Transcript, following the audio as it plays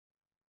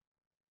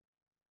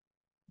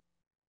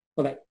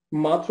හොඳයි.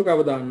 මාතෘකාව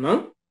දාන්නම්.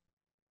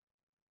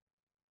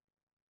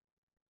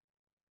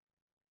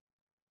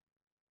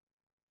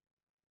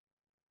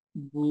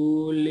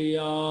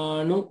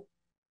 බූලියානු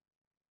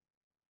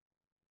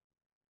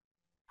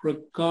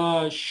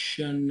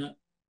ප්‍රකාශනයකට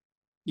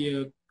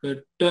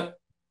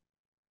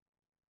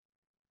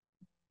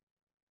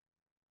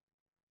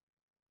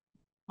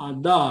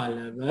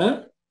අදාළව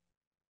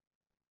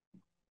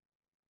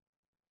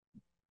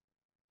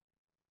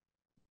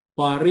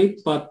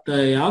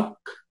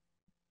පරිපතයක්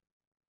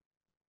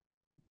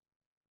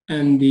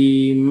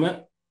ඇඳීම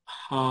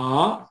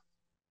හා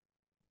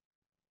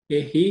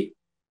එහි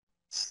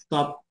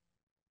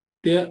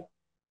සත්‍යතාවගුව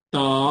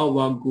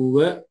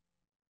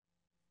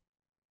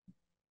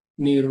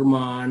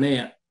නිර්මාණය.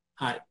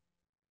 හරි.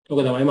 ඔක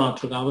තමයි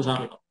මාතෘකාව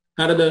සරලව.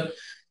 හරිද?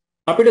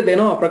 අපිට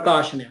දෙනවා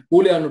ප්‍රකාශනයක්,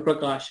 බූලියානු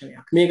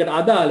ප්‍රකාශනයක්. මේකට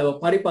අදාළව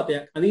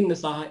පරිපතයක් අඳින්න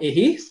සහ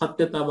එහි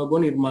සත්‍යතාවගුව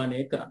නිර්මාණය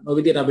කරන්න. ඔය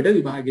විදිහට අපිට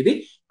විභාගෙදී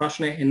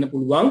ප්‍රශ්න එන්න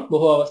පුළුවන්.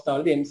 බොහෝ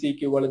අවස්ථාවලදී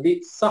MCQ වලදී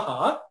සහ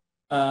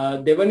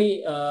දෙවනි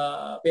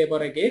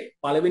පේපර් එකේ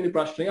පළවෙනි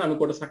ප්‍රශ්නේ අනු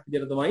කොටසක්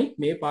විදිහට තමයි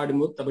මේ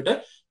පාඩමුත් අපිට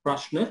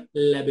ප්‍රශ්න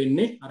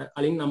ලැබෙන්නේ. අර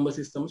කලින් නම්බර්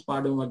සිස්ටම්ස්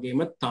පාඩම වගේම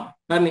තමයි.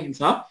 හරි. ඒ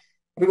නිසා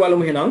අපි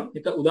බලමු එහෙනම්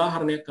එක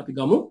උදාහරණයක් අපි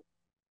ගමු.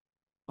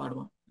 පාඩම.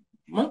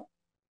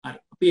 හරි.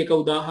 අපි එක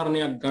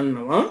උදාහරණයක්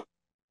ගන්නවා.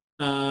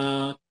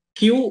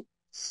 Q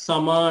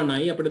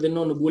සමානයි අපිට දෙන්න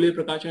ඕන බූලිය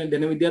ප්‍රකාශනය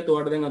දෙන විදිහත්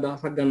ඔයාලට දැන්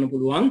අදහසක් ගන්න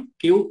පුළුවන්.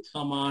 Q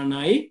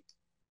සමානයි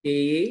A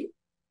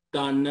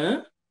ධන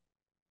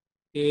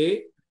A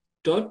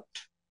dot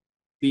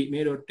b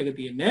මේ ඩොට් එක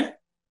තියෙන්නේ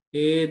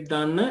A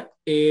ධන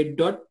A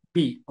dot b.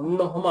 ඔන්න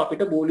ඔහම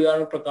අපිට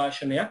බූලියානු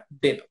ප්‍රකාශනයක්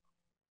දෙනවා.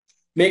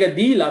 මේක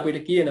දීලා අපිට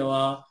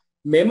කියනවා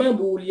මෙම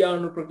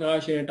බූලියානු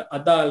ප්‍රකාශනයට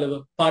අදාළව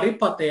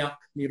පරිපතයක්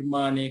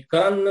නිර්මාණය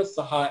කරන්න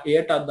සහ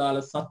එයට අදාළ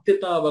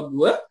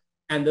සත්‍යතාවගුව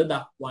ඇඳ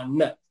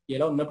දක්වන්න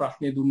කියලා ඔන්න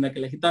ප්‍රශ්නේ දුන්න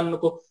කියලා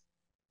හිතන්නකෝ.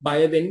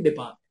 බය වෙන්න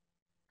එපා.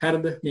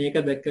 හරිද? මේක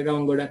දැක්ක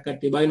ගමන් ගොඩක්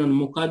කට්ටිය බයිනොත්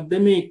මොකද්ද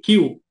මේ Q?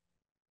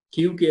 Q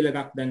කියලා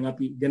එකක් දැන්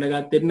අපි ඉගෙන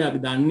ගත්තෙත් නෑ, අපි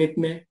දන්නෙත්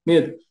නෑ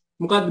නේද?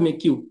 මොකද්ද මේ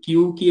Q? Q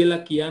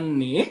කියලා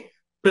කියන්නේ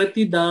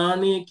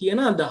ප්‍රතිදානය කියන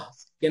අදහස.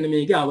 කියන්නේ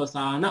මේකේ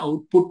අවසාන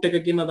අවුට්පුට් එක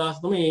කියන අදහස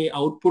තමයි. මේ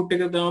අවුට්පුට්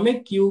එක තමයි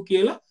මේ Q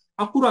කියලා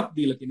අකුරක්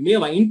දීලා තියෙන්නේ.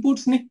 මේවා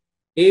ඉන්පුට්ස් නේ.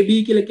 A B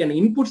කියලා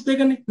කියන්නේ ඉන්පුට්ස්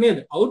දෙකනේ නේද?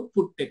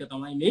 අවුට්පුට් එක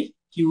තමයි මේ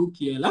Q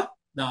කියලා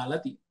දාලා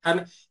තියෙන්නේ.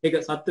 හරි. ඒක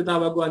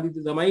සත්‍යතාවගුව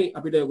අඳිද්දි තමයි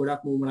අපිට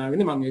ගොඩක් මුවමනා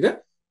වෙන්නේ. මම ඒක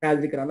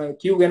පැහැදිලි කරන්න.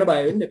 Q ගැන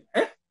බය වෙන්න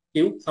එපා. Q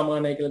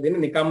සමානයි කියලා දෙන්න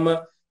නිකම්ම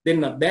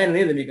දෙන්නත් බෑ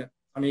නේද මේක?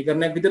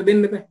 සමීකරණයක් විතර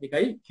දෙන්න එපා.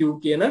 ඒකයි Q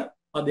කියන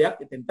පදයක්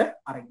එතෙන්ට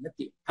අරගෙන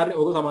තියෙන්නේ. හරි.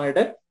 ඕක සමානයට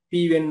P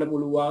වෙන්න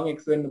පුළුවන්, X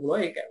වෙන්න පුළුවන්.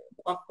 ඒක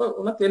මොකක්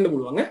වුණත් වෙන්න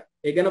පුළුවන් ඈ.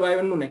 ඒ ගැන බය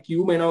වෙන්න ඕනේ. Q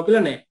මේනවා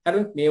කියලා නෑ. හරි.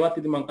 මේවත්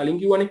ඉතින් මම කලින්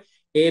කිව්වනේ.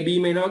 A B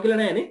මේනවා කියලා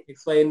නෑනේ. X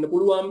Y එන්න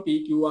පුළුවන්, P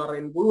Q R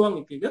එන්න පුළුවන්.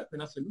 එක එක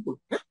වෙනස් වෙන්න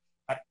පුළුවන්.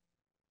 හරි.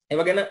 ඒව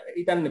ගැන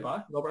හිතන්න එපා.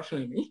 ඒක ප්‍රශ්න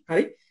නෙමෙයි.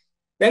 හරි.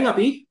 දැන්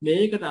අපි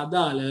මේකට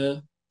අදාළ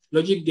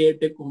ලොජික්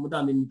ගේට් එක කොහොමද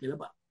අඳින්නේ කියලා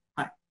බලමු.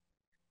 හරි.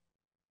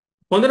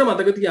 හොඳට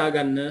මතක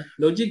තියාගන්න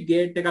ලොජික්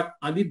ගේට් එකක්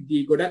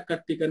අඳිද්දී ගොඩක්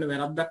කට්ටිය කරන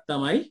වැරද්දක්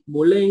තමයි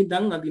මොලේ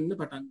ඉඳන් අඳින්න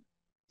පටන් ගන්න.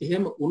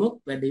 එහෙම වුණොත්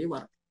වැඩේ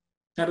වරද.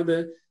 හරිද?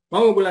 මම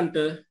ඔයගලන්ට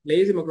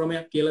ලේසිම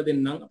ක්‍රමයක් කියලා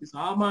දෙන්නම්. අපි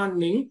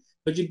සාමාන්‍යයෙන්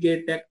ලොජික්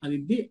ගේට් එකක්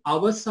අඳිද්දී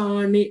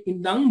අවසානයේ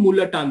ඉඳන්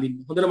මුලට අඳින්න.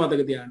 හොඳට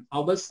මතක තියාගන්න.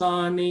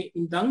 අවසානයේ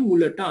ඉඳන්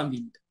මුලට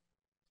අඳින්න.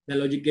 දැන්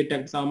ලොජික් ගේට්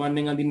එකක්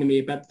සාමාන්‍යයෙන් අඳින්නේ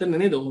මේ පැත්තට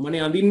නේද?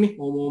 ඔහොමනේ අඳින්නේ.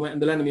 ඔහොම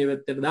ඇඳලානේ මේ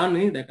පැත්තට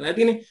දාන්නේ. දැකලා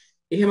ඇතිනේ.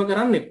 එහෙම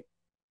කරන්න එපා.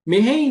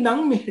 මෙහෙ ඉඳන්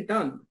මෙහෙට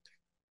අඳින්න.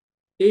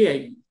 ඒ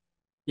ඇයි?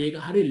 ඒක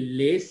හරි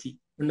ලේසි.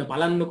 ඔන්න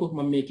බලන්නකෝ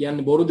මම මේ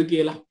කියන්නේ බොරුද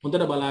කියලා.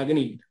 හොඳට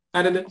බලාගෙන ඉන්න.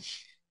 හරිද?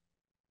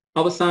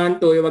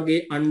 අවසානට ඔය වගේ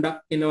අණ්ඩක්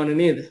එනවනේ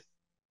නේද?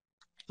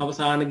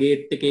 අවසාන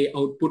ගේට් එකේ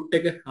අවුට්පුට්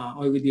එක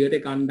ඔය විදිහට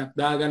එක අණ්ඩක්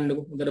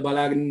දාගන්නකො. හොඳට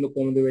බලාගෙන ඉන්න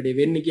කොහොමද වැඩේ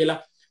වෙන්නේ කියලා.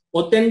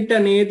 ඔතෙන්ට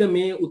නේද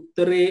මේ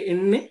උත්තරේ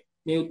එන්නේ?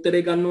 මේ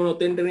උත්තරේ ගන්න ඕන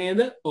ඔතෙන්ට නේද?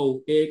 ඔව්.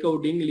 ඒක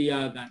උඩින්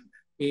ලියා ගන්න.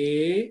 A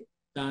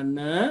ධන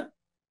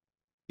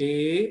A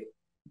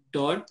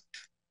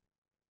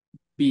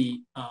 .b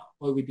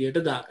ඔය විදිහට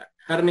දාගන්න.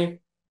 හරිනේ.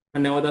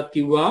 මම නැවතත්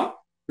කිව්වා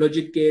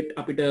ලොජික් ගේට්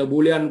අපිට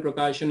බූලියානු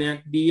ප්‍රකාශනයක්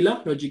දීලා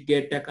ලොජික්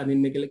ගේට් එකක්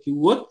අඳින්න කියලා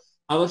කිව්වොත්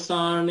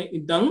අවසානයේ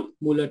ඉඳන්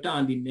මුලට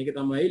අඳින්න. ඒක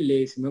තමයි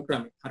ලේසිම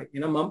ක්‍රමය. හරි.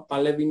 එහෙනම් මම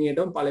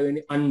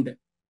පළවෙනි අණ්ඩ.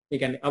 ඒ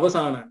කියන්නේ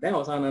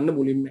අවසාන අණ්ඩ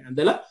මුලින්ම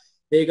ඇඳලා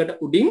ඒකට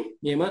උඩින්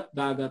මෙහෙම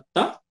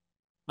දාගත්තා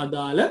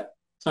අදාළ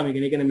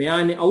සමීකරණය. ඒ කියන්නේ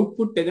මෙයානේ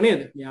අවුට්පුට් එක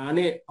නේද?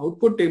 මෙයානේ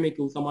අවුට්පුට් එක මේක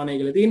සමානයි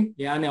කියලා තියෙන්නේ.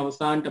 එයානේ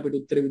අවසානට අපිට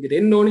උත්තරෙ විදිහට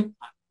එන්න ඕනේ.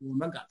 ඕන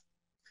ගන්න.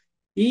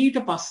 ඊට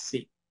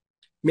පස්සේ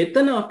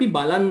මෙතන අපි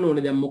බලන්න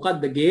ඕනේ දැන්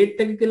මොකද්ද ගේට්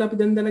එක කියලා අපි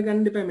දැන්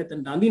දැනගන්න එපා.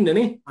 මෙතනට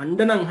අඳින්නනේ. අඬ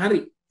නම් හරි.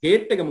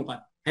 ගේට් එක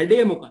මොකක්ද? හැඩය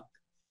මොකක්ද?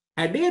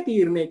 හැඩය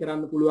තීරණය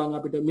කරන්න පුළුවන්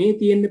අපිට මේ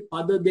තියෙන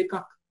පද දෙකක්.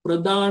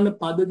 ප්‍රධාන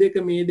පද දෙක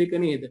මේ දෙක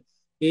නේද?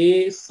 ඒ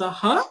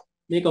සහ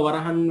මේක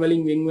වරහන්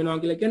වලින් වෙන් වෙනවා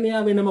කියලා කියන්නේ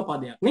එයා වෙනම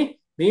පදයක් නේ.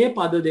 මේ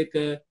පද දෙක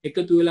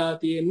එකතු වෙලා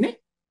තියෙන්නේ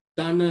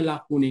ධන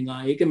ලකුණෙන්.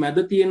 ඒක මැද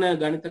තියෙන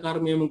ගණිත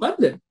කර්මය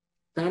මොකද්ද?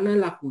 ධන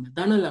ලකුණ.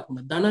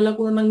 ධන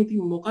ලකුණ නම්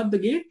ඉතින් මොකද්ද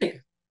ගේට් එක?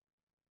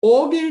 O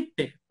ගේට්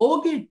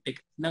එක.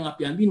 දැන්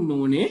අපි අඳින්න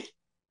ඕනේ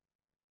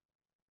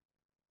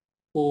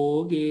O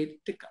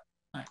ගේට් එක.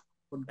 හරි.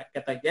 පොඩ්ඩක්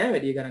ඇතයි ඈ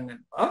වැඩි කරන්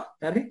ගන්නවා.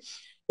 හරි.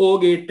 O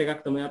ගේට් එකක්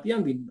තමයි අපි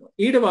අඳින්නවා.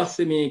 ඊට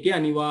පස්සේ මේකේ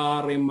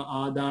අනිවාර්යයෙන්ම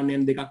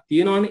ආදානයන් දෙකක්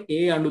තියෙනවානේ.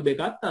 ඒ අඳු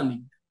දෙකත්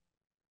අඳින්න.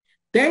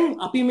 දැන්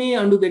අපි මේ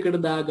අඳු දෙකට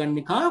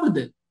දාගන්නේ කාවද?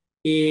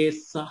 A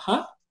සහ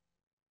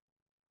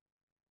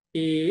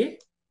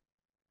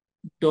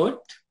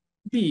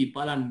A.B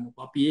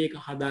බලන්නකෝ. අපි ඒක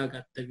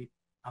හදාගත්ත විදිහ.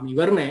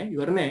 ඉවර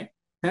නෑ.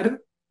 හරිද?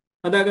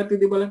 හදාගත්ත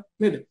විදිහ බලන්න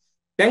නේද?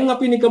 දැන්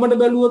අපි නිකමට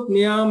බැලුවොත්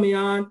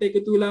මෙයාට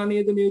එකතු වෙලා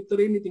නේද මේ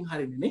උත්තරේ ඉන්නේ. ඉතින්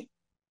හරිනේ නේ.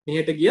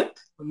 මෙහෙට ගියත්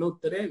ඔන්න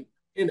උත්තරය ඇවිල්ලා.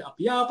 නේද?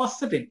 අපි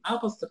ආපස්සට එන්න.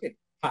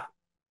 හරි.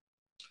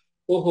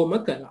 ඔහොම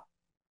කළා.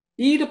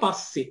 ඊට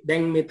පස්සේ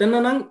දැන් මෙතන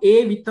නම් A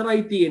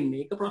විතරයි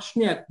තියෙන්නේ. ඒක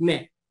ප්‍රශ්නයක් නෑ.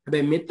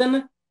 හැබැයි මෙතන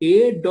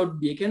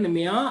A.B කියන්නේ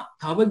මෙයා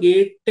තව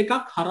ගේට් එකක්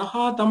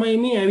හරහා තමයි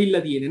මේ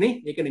ඇවිල්ලා තියෙන්නේ නේ.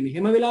 ඒකනේ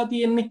මෙහෙම වෙලා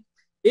තියෙන්නේ.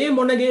 ඒ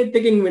මොන ගේට්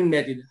එකෙන් වෙන්නේ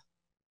නැතිද?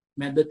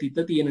 මැද තිත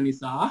තියෙන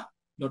නිසා,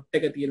 ඩොට්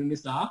එක තියෙන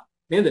නිසා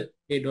නේද?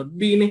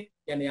 A.B නේ.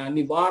 කියන්නේ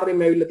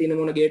අනිවාර්යයෙන්ම ඇවිල්ලා තියෙන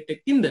මොන ගේට්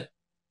එකකින්ද?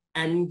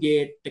 AND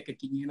ගේට්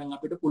එකකින්. එහෙනම්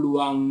අපිට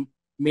පුළුවන්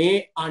මේ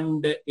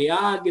අණ්ඩ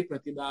එයාගේ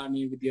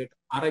ප්‍රතිදානීය විදියට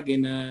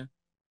අරගෙන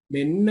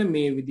මෙන්න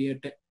මේ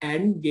විදියට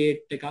AND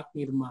ගේට් එකක්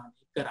නිර්මාණය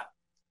කරා.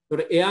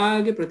 ඒතකොට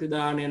එයාගේ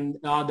ප්‍රතිදානයන්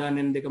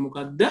ආදානයන් දෙක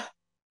මොකද්ද?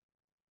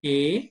 A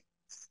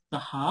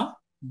සහ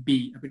B.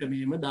 අපිට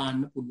මෙහෙම දාන්න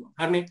පුළුවන්.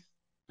 හරිනේ.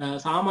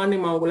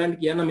 සාමාන්‍යයෙන් මම ඔයගලන්ට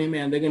කියන්න මෙහෙම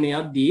ඇඳගෙන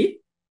යද්දී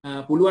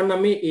පුළුවන්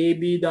නම් මේ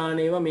AB දාන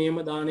ඒවා මේම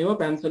දාන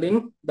ඒවා පැන්සලෙන්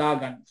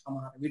දාගන්න.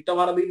 සමහර විට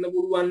වරදින්න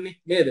පුළුවන්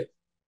නේද?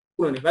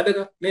 පුළුවන්නේ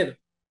වැදගත් නේද?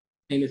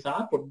 ඒ නිසා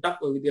පොඩ්ඩක්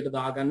ওই විදියට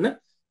දාගන්න.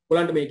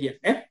 ඔයගලන්ට මේ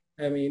කියන්නේ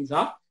මේ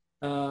නිසා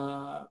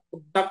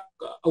පොඩ්ඩක්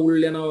අවුල්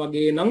යනවා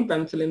වගේ නම්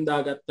පැන්සලෙන්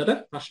දාගත්තට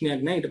ප්‍රශ්නයක්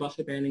නැහැ. ඊට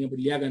පස්සේ පෑනින්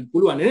අපිට ලියා ගන්න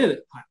පුළුවන් නේද?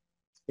 හරි.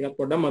 ඒක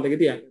පොඩ්ඩක් මතක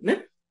තියාගන්න.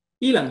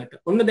 ඊළඟට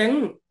ඔන්න දැන්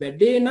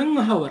වැඩේ නම්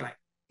අහවරයි.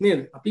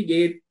 නේද? අපි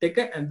ගේට් එක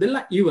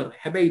ඇඳලා ඉවරයි.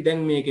 හැබැයි දැන්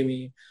මේකේ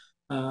මේ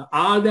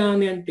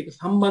ආදානයන් ටික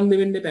සම්බන්ධ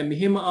වෙන්න එපා.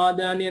 මෙහෙම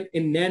ආදානයන්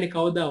එන්නේ නැහැනේ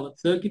කවදාවත්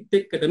සර්කිට්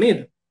එකකට නේද?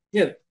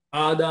 නේද?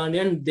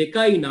 ආදානයන්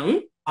දෙකයි නම්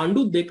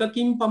අඬු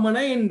දෙකකින්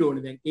පමණයි එන්න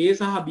ඕනේ. දැන් A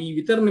සහ B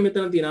විතරනේ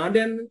මෙතන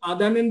තියෙන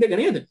ආදානයන් දෙක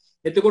නේද?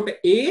 එතකොට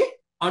A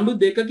අඬු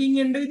දෙකකින්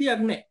එන්න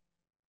විදියක් නැහැ.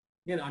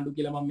 නේද? අඬු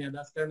කියලා මම මේ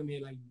අදහස් කරන්නේ මේ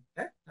ලයින්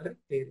එක. හරි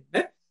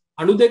තේරෙන්නේ?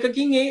 අඬු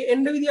දෙකකින්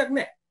එන්න විදියක්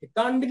නැහැ. එක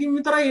අඬකින්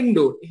විතරයි එන්න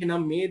ඕනේ.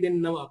 එහෙනම් මේ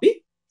දෙන්නව අපි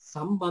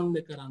සම්බන්ධ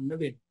කරන්න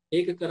වෙනවා.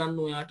 ඒක කරන්න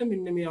ඔයාට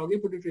මෙන්න මේ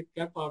වගේ පොඩි ට්‍රික්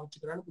එකක් පාවිච්චි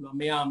කරන්න පුළුවන්.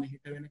 මෙයා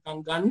මෙහෙට වෙනකන්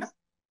ගන්න.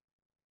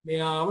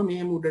 මෙයාව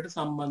මෙහෙම උඩට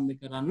සම්බන්ධ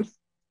කරන්න.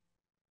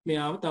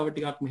 මෙයාව තව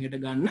ටිකක් මෙහෙට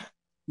ගන්න.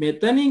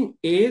 මෙතනින්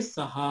A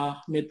සහ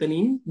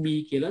මෙතනින් B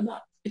කියලා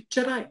දාන්න.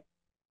 එච්චරයි.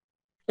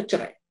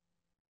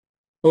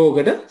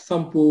 ඕකට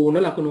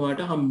සම්පූර්ණ ලකුණු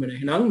වලට හම්බ වෙනවා.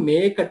 එහෙනම්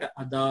මේකට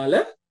අදාළ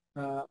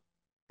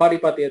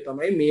පරිපතය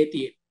තමයි මේ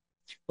තියෙන්නේ.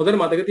 හොඳට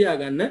මතක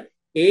තියාගන්න.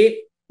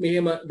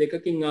 මෙහෙම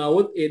දෙකකින්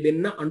ආවොත් ඒ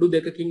දෙන්න අඬු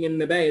දෙකකින්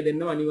එන්න බෑ. ඒ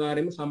දෙන්නම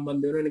අනිවාර්යයෙන්ම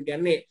සම්බන්ධ වෙනවා.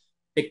 කියන්නේ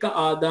එක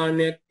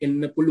ආදානයක්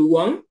එන්න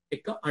පුළුවන්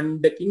එක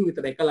අණ්ඩකින්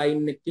විතර, එක ලයින්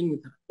එකකින්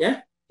විතර.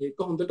 ඒක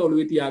හොඳට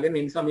ඔළුවේ තියාගන්න.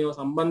 ඒ නිසා මේවා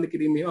සම්බන්ධ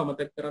කිරීම මේවා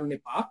අමතක කරන්න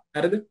එපා.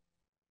 හරිද?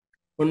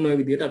 ඔන්න ඔය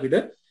විදිහට අපිට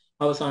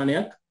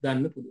අවසානයක්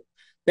ගන්න පුළුවන්.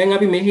 දැන්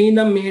අපි මෙහි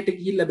ඉඳන් මෙහෙට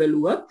ගිහිල්ලා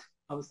බැලුවත්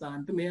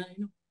අවසානට මෙයා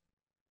එනවා.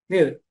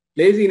 නේද?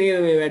 ලේසි නේද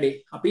මේ වැඩේ?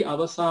 අපි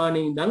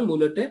අවසානයේ ඉඳන්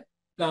මුලට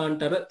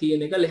ගාන්ටර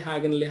තියෙන එක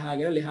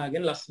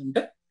ලෙහාගෙන ලස්සනට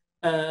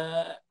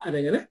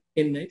අරගෙන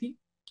එන්නයි තියෙන්නේ.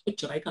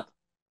 එච්චරයි කතාව.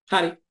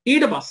 හරි.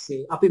 ඊට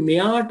පස්සේ අපි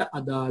මෙයාට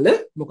අදාළ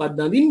මොකක්ද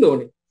අඳින්න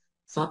ඕනේ?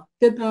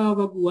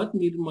 සත්‍යතාවකුවත්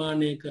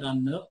නිර්මාණය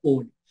කරන්න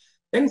ඕනේ.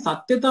 දැන්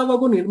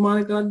සත්‍යතාවක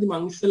නිර්මාණය කරද්දි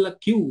මම ඉස්සෙල්ලා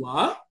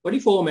කිව්වා පොඩි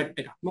ෆෝමැට්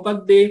එකක්.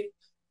 මොකක්ද ඒ?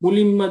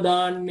 මුලින්ම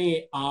දාන්නේ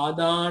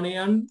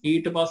ආදානයන්,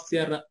 ඊට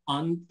පස්සේ අර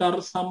අන්තර්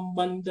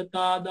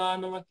සම්බන්ධතා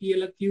දානවා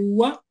කියලා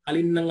කිව්වා.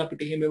 කලින් නම්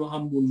අපිට එහෙමව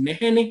හම්බුන්නේ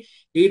නැහැනේ.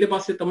 ඊට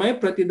පස්සේ තමයි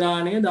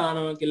ප්‍රතිදානය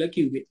දානවා කියලා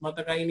කිව්වේ.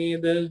 මතකයි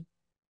නේද?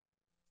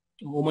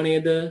 ඕම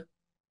නේද?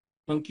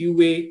 මං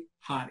කිව්වේ.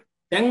 හරි.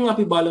 දැන්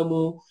අපි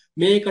බලමු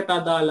මේකට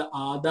අදාළ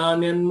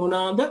ආදානයන්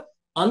මොනවාද?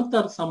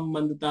 අන්තර්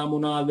සම්බන්ධතා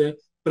මොනවාද?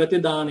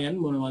 ප්‍රතිදානයන්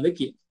මොනවද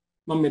කියලා.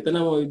 මම මෙතන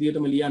ඔය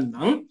විදිහටම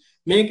ලියන්නම්.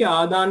 මේකේ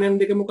ආදානයන්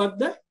දෙක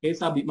මොකක්ද? ඒ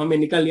සබි. මම මේ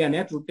නිකන්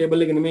ලියන්නේ ට්‍රූත්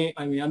ටේබල් එකේ නෙමෙයි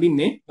මේ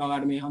අඳින්නේ.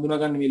 ඔයාලට මේ හඳුනා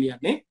ගන්න මේ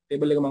ලියන්නේ.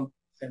 ටේබල් එක මම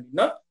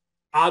සැඳින්න.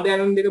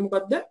 ආදානයන් දෙක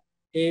මොකක්ද?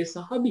 A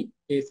සහ B.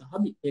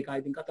 ඒක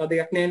ආයිතින් කතා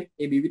දෙකක් නැහැනේ.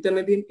 A B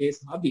විතරනේ තියෙන්නේ. A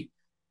සහ B.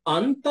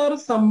 අන්තර්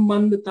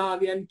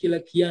සම්බන්ධතාවයන්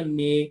කියලා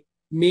කියන්නේ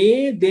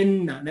මේ දෙන්න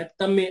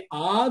නැත්තම් මේ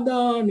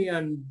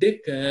ආදානයන්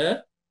දෙක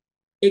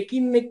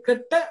එකින්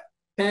එකට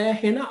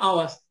පෑහෙන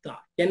අවස්ථා.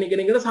 කියන්නේ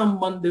කෙනෙකුට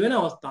සම්බන්ධ වෙන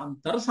අවස්ථා.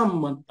 අන්තර්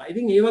සම්බන්ධතා.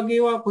 ඉතින් ඒ වගේ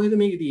ඒවා කොහෙද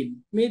මේක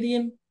තියෙන්නේ? මේ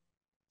තියෙන්නේ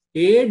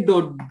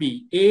A.B.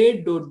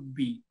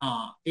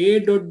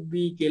 A.B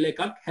කියලා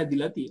එකක්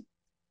හැදිලා තියෙනවා.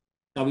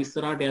 තව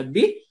ඉස්සරහට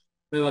යද්දී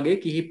මේ වගේ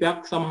කිහිපයක්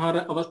සමහර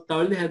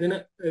අවස්ථාවලදී හැදෙන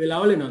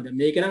වෙලාවල් එනවා. දැන්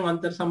මේක නම්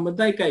අන්තර්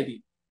සම්බන්ධතා එකයි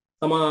තියෙන්නේ.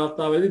 සමහර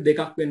අවස්ථාවලදී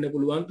දෙකක් වෙන්න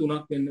පුළුවන්,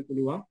 තුනක් වෙන්න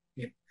පුළුවන්.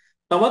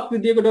 තවත්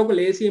විදියකට ඔක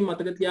ලේසියෙන්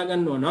මතක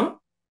තියාගන්නවා නම්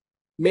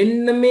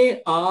මෙන්න මේ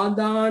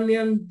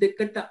ආදානයන්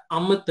දෙකට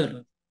අමතරව,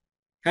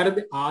 හරිද?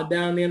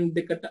 ආදානයන්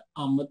දෙකට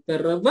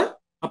අමතරව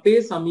අපේ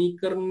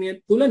සමීකරණය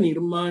තුල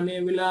නිර්මාණය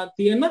වෙලා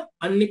තියෙන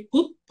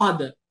අනිකුත්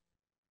පද.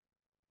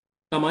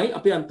 තමයි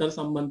අපි අන්තර්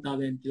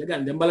සම්බන්ධතාවයන් කියලා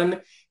ගන්න. දැන් බලන්න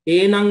A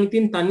නම්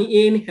ඉතින් තනි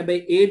A නේ.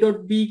 හැබැයි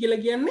A.B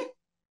කියලා කියන්නේ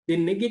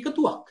දෙන්නේගේ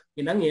එකතුවක්.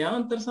 එහෙනම් එයා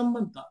අන්තර්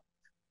සම්බන්ධතාවය.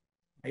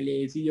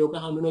 ලේසි යෝග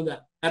හඳුනා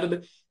ගන්න. හරිද?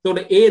 එතකොට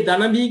A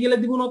ධන B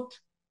කියලා තිබුණොත්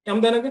යම්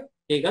දැනක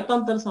ඒකත්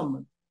අන්තර්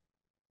සම්බන්ධ.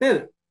 නේද?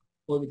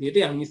 ඔය විදිහට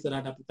යන්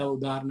ඉස්සරහට අපි තව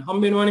උදාහරණ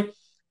හම්බ වෙනවානේ.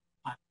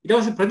 හරි. ඊට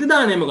පස්සේ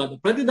ප්‍රතිදානය මොකද්ද?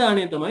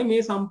 ප්‍රතිදානය තමයි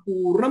මේ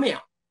සම්පූර්ණ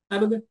මෙයා.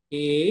 හරිද?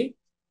 A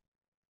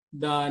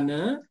දාන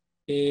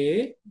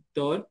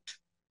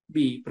A.B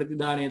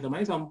ප්‍රතිදානය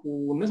තමයි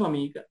සම්පූර්ණ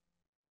සමීකරණය.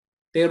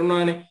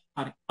 තේරුණානේ?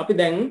 හරි. අපි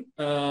දැන්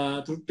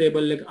ට්‍රුත්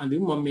ටේබල් එක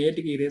අඳිමු. මම මේ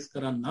ටික ඉරේස්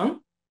කරන්නම්.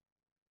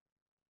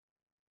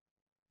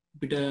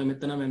 අපිට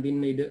මෙතන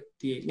වැඳින්න ඉඩ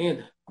තියෙන්නේ නේද?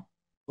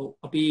 ඔව්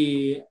අපි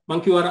මං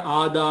කිව්වා අර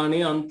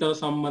ආදානයේ අන්තර්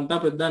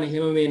සම්බන්ධතා ප්‍රතිදාන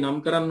එහෙම මේ නම්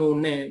කරන්න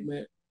ඕනේ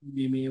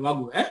මේ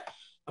වගු ඈ.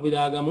 අපි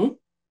දාගමු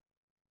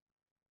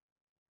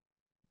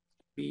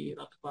අපි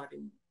රත්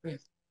පාටින්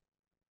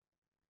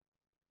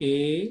A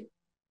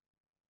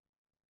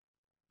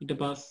ඊට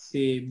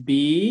පස්සේ B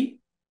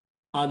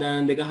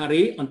ආදාන දෙක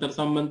හරි අන්තර්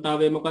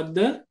සම්බන්ධතාවය මොකද්ද?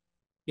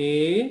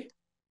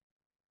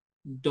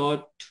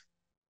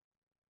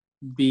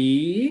 A.B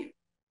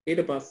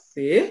ඊට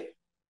පස්සේ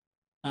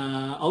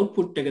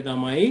output එක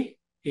තමයි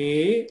A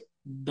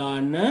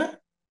ධන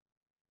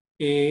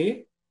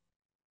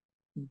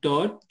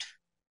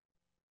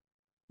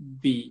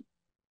A.B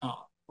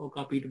ඕක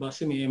අපි ඊට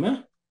පස්සේ මෙහෙම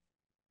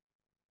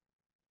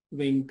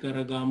වෙන්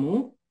කරගමු.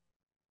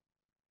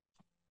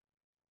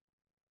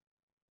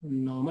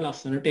 නෝම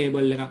ලස්සන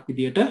ටේබල් එකක්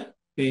විදියට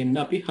පේන්න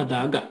අපි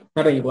හදාගන්න.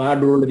 හරි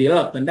වාඩු වල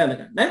තියලා ලස්සනට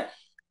අඳගන්න.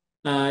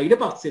 ඊට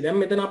පස්සේ දැන්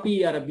මෙතන අපි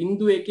අර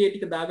බිංදු එකේ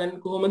ටික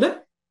දාගන්නේ කොහොමද?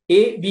 A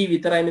B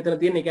විතරයි මෙතන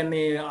තියෙන්නේ. ඒ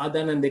කියන්නේ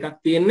ආදාන දෙකක්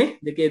තියෙන්නේ.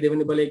 දෙකේ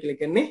දෙවෙනි බලය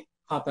කියලා කියන්නේ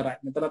 4යි.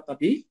 මෙතනත්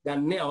අපි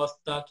ගන්නේ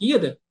අවස්ථා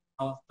කීයද?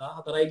 අවස්ථා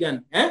 4යි ගන්න.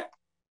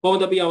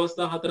 කොහොමද අපි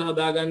අවස්ථා 4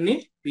 හදාගන්නේ?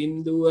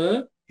 බිංදුව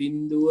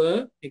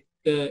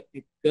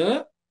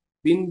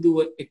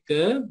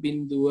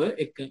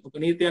 1 ඔක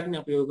නීතියක්නේ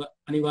අපි ඔක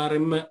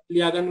අනිවාර්යෙන්ම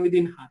ලියා ගන්න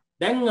විදිහින් හරි.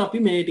 දැන් අපි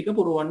මේ ටික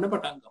පුරවන්න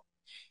පටන් ගමු.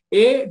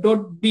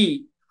 A.B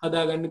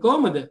හදාගන්නේ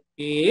කොහමද?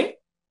 A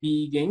B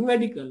ගෙන්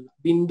වැඩි කරලා.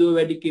 බිංදුව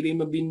වැඩි කිරීම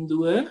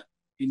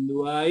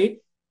බිංදුවයි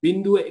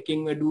බිංදුව එකෙන්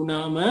වැඩි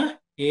වුණාම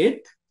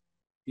ඒත්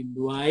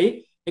බිංදුවයි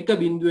එක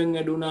බිංදුවෙන්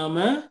වැඩි වුණාම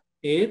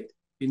ඒත්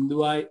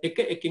බිංදුවයි එක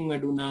එකෙන්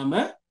වැඩි වුණාම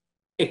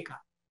එකයි.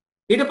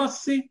 ඊට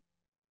පස්සේ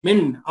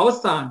මෙන්න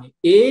අවසානයේ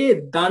A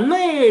ධන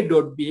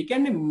A.B ඒ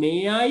කියන්නේ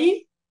මෙයයි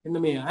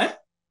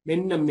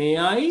මෙන්න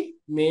මෙයයි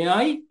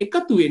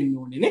එකතු වෙන්න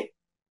ඕනේ නේ.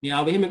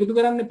 මෙයාව එහෙම එකතු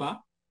කරන්න එපා.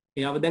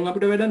 එයාව දැන්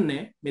අපිට වැඩක්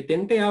නැහැ.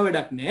 මෙතෙන්ට එයාව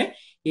වැඩක් නැහැ.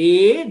 A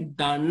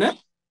ධන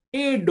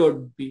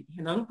A.B.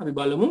 එහෙනම් අපි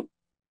බලමු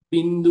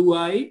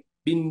බිංදුවයි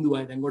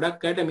දැන්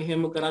ගොඩක් අයට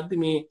මෙහෙම කරද්දි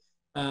මේ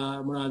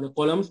මොනවාද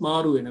කොලම්ස්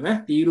මාරු වෙනවා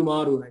තීරු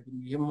මාරු වෙනවා. ඉතින්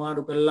මෙහෙම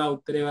මාරු කරලා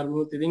උත්තරේ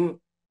වර්ගුණොත් ඉතින්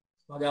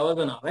වගේ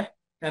අවසනාව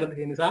හරිද?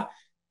 ඒ නිසා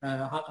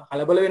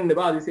කලබල වෙන්න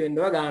එපා, අදිසි වෙන්න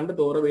එපා. ගානට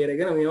තෝර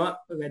බේරගෙන මේවා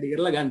වැඩි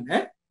කරලා ගන්න.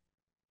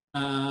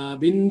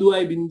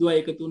 බිංදුවයි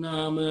එකතු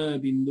වුණාම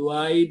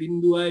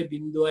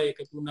බිංදුවයි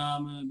එකතු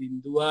වුණාම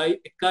බිංදුවයි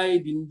එකයි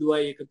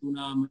බිංදුවයි එකතු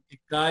වුණාම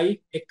එකයි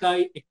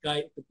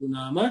එකතු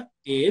වුණාම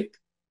ඒත්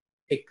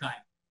එකයි.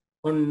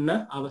 ඔන්න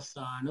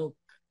අවසාන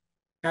උත්තර.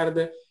 හරිද?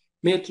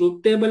 මේ ට්‍රුත්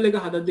ටේබල් එක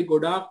හදද්දි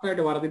ගොඩාක්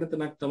අයට වරදින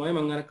තැනක් තමයි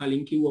මම අර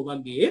කලින් කිව්වා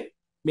වගේ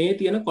මේ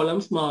තියෙන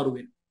කොලම්ස් මාරු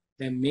වෙනවා.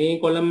 දැන් මේ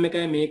කොලම්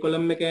එකයි මේ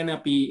කොලම් එකයිනේ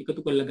අපි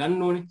එකතු කරලා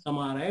ගන්න ඕනේ.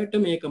 සමහර අයට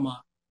මේක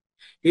මාරු.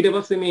 ඊට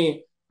පස්සේ මේ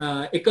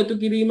එකතු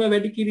කිරීම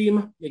වැඩි කිරීම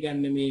ඒ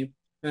කියන්නේ මේ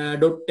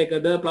ඩොට්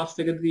එකද ප්ලස්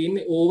එකද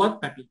තියෙන්නේ ඕවත්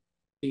පැටි.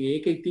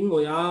 ඒක ඉතින්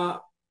ඔයා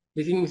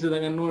විසින් විසඳ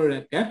ගන්න ඕන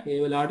දෙයක් ඒ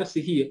වෙලාවට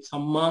සිහිය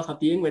සම්මා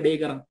සතියෙන් වැඩේ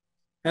කරන්න.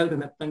 හරිද?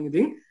 නැත්නම්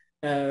ඉතින්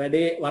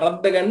වැඩේ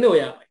වරද්ද ගන්න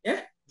ඔයාමයි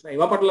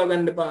ඒවා පටලවා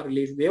ගන්න එපා.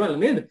 රිලීස් දේවල්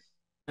නේද?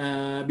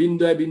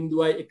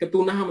 බිංදුවයි එකතු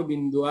වුණාම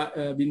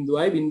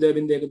බිංදුවයි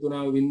එකතු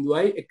වුණාම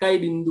බිංදුවයි එකයි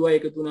බිංදුවයි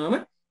එකතු වුණාම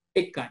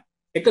එකයි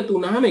එකතු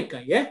වුණාම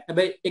එකයි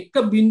හැබැයි එක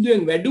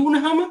බිංදුවෙන් වැඩි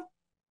වුණාම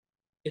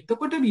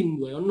එතකොට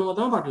බිංදුවයි. ඔන්න ඔය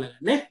තමයි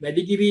පටලගන්නේ.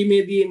 වැඩි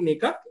කිරීමේ තියෙන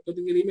එකක් එකතු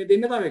කිරීමේ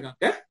දෙන්න තව එකක්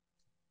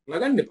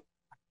ලගන්න එපා.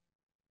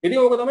 ඉතින්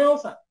ඕක තමයි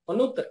අවසන්. ඔන්න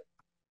උත්තර.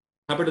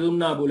 අපිට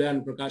දුන්නා බුලයන්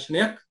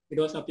ප්‍රකාශනයක්. ඊට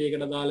පස්සේ අපි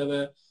ඒකට දාලව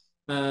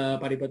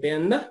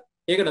පරිපතයෙන්ද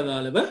ඒකට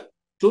දාලව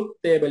ට්‍රුත්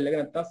ටේබල් එක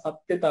නැත්තම්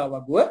සත්‍යතා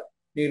වගුව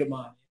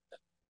නිර්මාණය.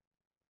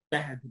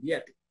 පැහැදිලි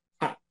ඇති.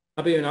 හරි.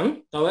 අපි එනම්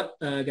තව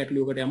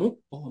ගැටලුවකට යමු.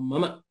 කොහොමම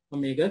මම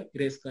මේක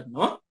ඉරේස්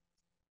කරනවා.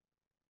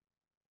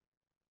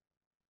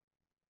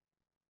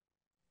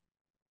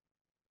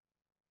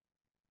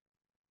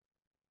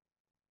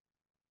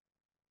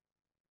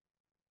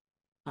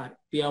 හරි.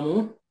 පියමු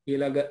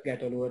ඊළඟ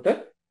ගැටලුවට.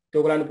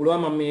 ඔයගලන්ට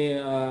පුළුවන් මම මේ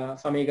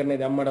සමීකරණය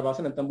දැම්මට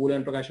පස්සේ නැත්නම්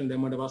බූලියන් ප්‍රකාශන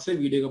දැම්මට පස්සේ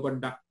වීඩියෝ එක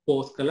පොඩ්ඩක්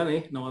පෝස් කරලා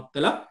නේ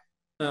නවත්තලා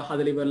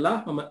හදලා ඉවරලා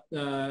මම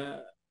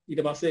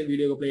ඊට පස්සේ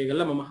වීඩියෝ එක ප්ලේ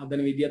කරලා මම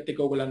හදන විදියත් එක්ක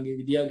ඔයගලන්ගේ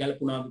විදිය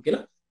ගැලපුණාද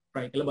කියලා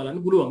try කරලා බලන්න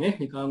පුළුවන්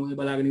නිකන් ඔය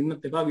බලාගෙන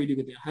ඉන්නත් එපා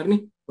වීඩියෝ එක තියා.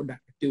 හරිනේ.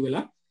 පොඩ්ඩක් ඇක්ටිව්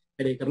වෙලා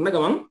වැඩේ කරන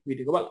ගමන්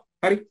වීඩියෝ එක බලන්න.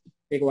 හරි.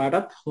 ඒක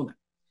ඔයාටත් හොඳයි.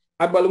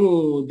 අපි බලමු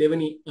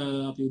දෙවෙනි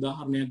අපි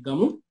උදාහරණයක්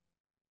ගමු.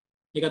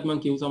 ඒකත් මම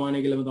Q සමානයි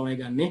කියලාම තමයි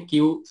ගන්නෙ. Q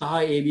සහ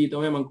AB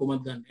තමයි මම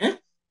කොහොමද ගන්නෙ.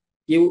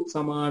 q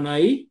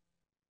සමානයි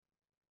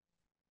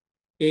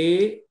a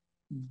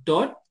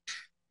dot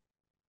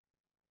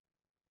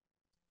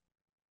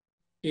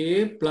a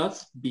plus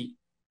b.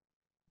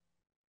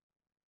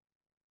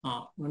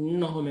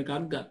 ඔන්න ඔහොම එකක්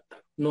ගත්තා.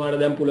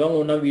 ඔයාලට දැන් පුළුවන්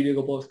ඕනනම්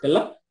වීඩියෝ එක පෝස්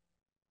කරලා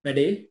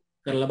වැඩේ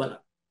කරලා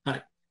බලන්න. හරි.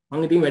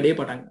 මම ඉතින් වැඩේ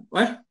පටන්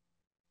ගන්නවා.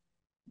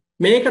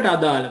 මේකට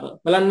අදාළව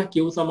බලන්න q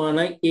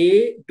සමානයි a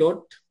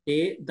dot a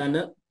ධන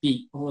b.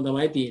 කොහොම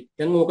තමයි තියෙන්නේ.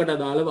 දැන් ඕකට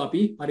අදාළව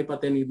අපි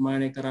පරිපථය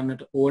නිර්මාණය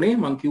කරන්නට ඕනේ.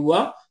 මම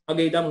කිව්වා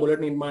අගේ ඉතින්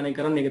මුලට නිර්මාණය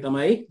කරන්න එක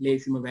තමයි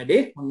ලේසිම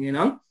වැඩේ. මම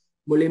එහෙනම්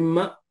මුලින්ම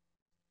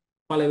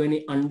පළවෙනි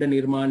අණ්ඩ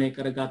නිර්මාණය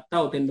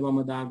කරගත්තා. උතෙන්ද මම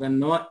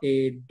දාගන්නවා a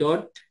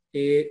dot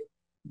a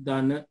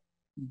ධන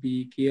b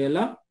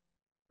කියලා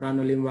රන්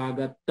වලින්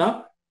වාගත්තා.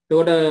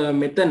 එතකොට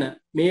මෙතන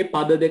මේ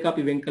පද දෙක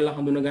අපි වෙන් කරලා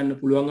හඳුනා ගන්න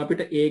පුළුවන්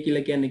අපිට. a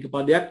කියලා කියන්නේ එක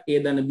පදයක්, a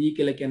ධන b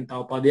කියලා කියන්නේ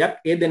තව පදයක්.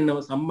 ඒ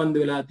දෙන්නම සම්බන්ධ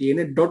වෙලා තියෙන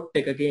ඩොට්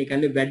එකකින්, ඒ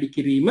කියන්නේ වැඩි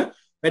කිරීම.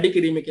 වැඩි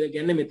කිරීම කියලා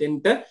කියන්නේ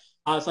මෙතෙන්ට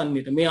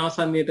ආසන්නයට. මේ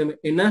ආසන්නයට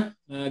එන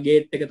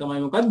ගේට් එක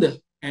තමයි මොකද්ද?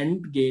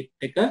 AND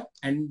ගේට් එක.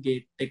 AND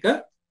ගේට් එක.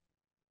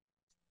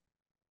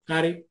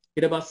 හරි.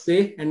 ඊට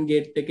පස්සේ AND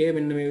ගේට් එකේ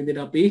මෙන්න මේ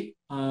විදිහට අපි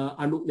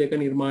අණු දෙක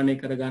නිර්මාණය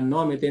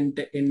කරගන්නවා. මෙතෙන්ට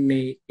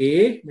එන්නේ a,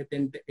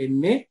 මෙතෙන්ට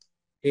එන්නේ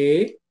a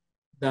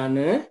ධන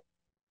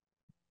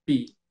b.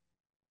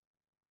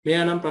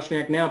 මෙයා නම්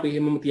ප්‍රශ්නයක් නෑ. අපි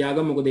එහෙමම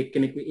තියාගමු. මොකද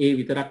එක්කෙනෙක් a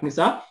විතරක්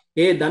නිසා.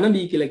 a ධන b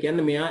කියලා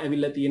කියන්නේ මෙයා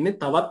ඇවිල්ලා තියෙන්නේ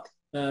තවත්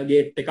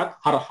ගේට් එකක්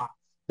හරහා.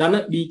 ධන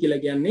b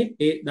කියලා කියන්නේ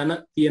a ධන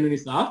තියෙන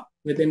නිසා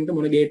මෙතෙන්ට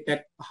මොන ගේට්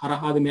එකක්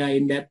හරහාද මෙයා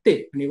එන්න ඇත්තේ?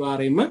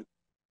 අනිවාර්යයෙන්ම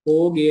o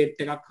ගේට්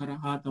එකක්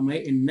හරහා තමයි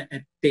එන්න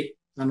ඇත්තේ.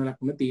 ධන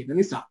ලකුණ තියෙන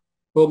නිසා.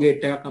 o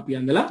ගේට් එකක් අපි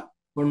අඳලා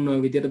ඔන්න ඔය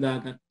විදිහට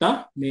දාගත්තා.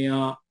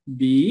 මෙයා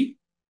b,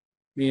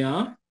 මෙයා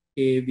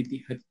a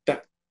විදිහට.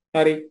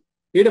 හරි.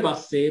 ඊට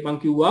පස්සේ මම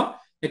කිව්වා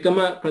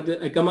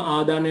එකම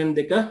ආදානයන්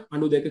දෙක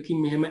අණු දෙකකින්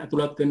මෙහෙම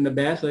ඇතුළත් වෙන්න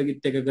බෑ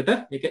සර්කිට් එකකට.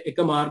 ඒක එක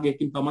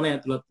මාර්ගයකින් පමණයි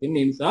ඇතුළත්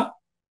වෙන්නේ. ඒ නිසා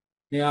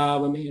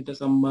මෙයාව මෙහෙට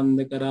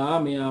සම්බන්ධ කරා,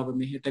 මෙයාව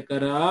මෙහෙට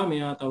කරා,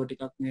 මෙයා තව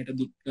ටිකක් මෙහෙට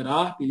දික්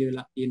කරා.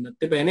 පිළිවෙලක්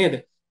තියෙන්නත් එපා නේද?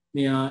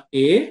 මෙයා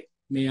a,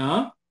 මෙයා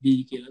b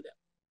කියලා දැන්.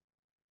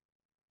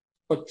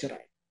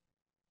 ඔච්චරයි.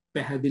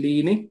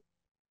 පැහැදිලිනේ?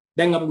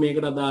 දැන් අපි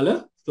මේකට අදාළ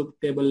ස්ටොක්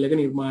ටේබල් එක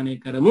නිර්මාණය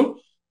කරමු.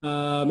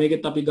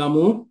 මේකෙත් අපි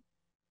ගමු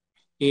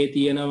a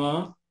තියෙනවා,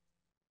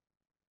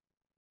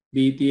 b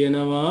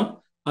තියෙනවා,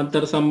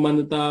 අන්තර්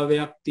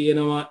සම්බන්ධතාවයක්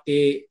තියෙනවා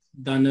a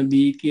ධන b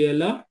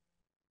කියලා.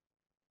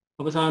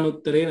 අවසාන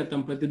උත්තරේ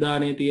නැත්නම්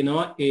ප්‍රතිදානයේ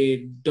තියෙනවා a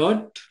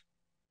dot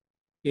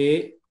a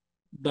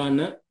ධන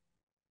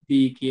b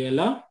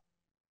කියලා.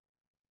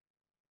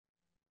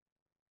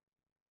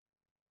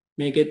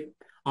 මේකෙත්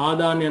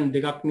ආදානයන්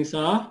දෙකක්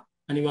නිසා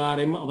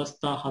අනිවාර්යයෙන්ම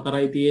අවස්ථා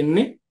හතරයි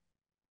තියෙන්නේ.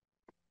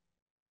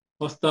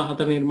 අවස්ථා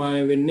හතර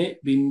නිර්මාණය වෙන්නේ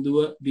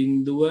 0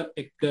 0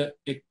 1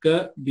 1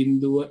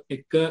 0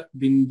 1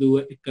 0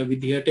 1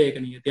 විදිහට. ඒක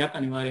නියතයක්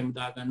අනිවාර්යයෙන්ම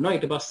දාගන්නවා.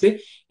 ඊට පස්සේ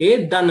a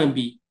ධන b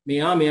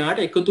මෙයාට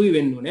එකතුයි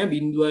වෙන්න ඕනේ. 0යි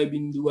 0යි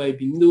 0යි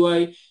 0යි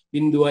 1යි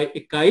 1යි 1යි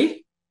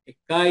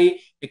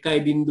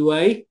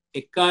 0යි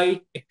 1යි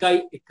 1යි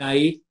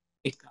 1යි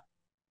 1.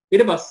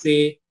 ඊට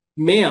පස්සේ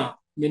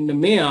මෙන්න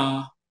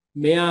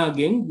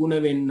මෙයාගෙන් ಗುಣ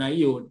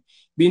වෙන්නයි ඕනේ.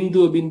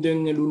 බිඳුව බිඳුවෙන්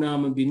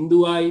වැඩුණාම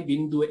බිඳුවයි,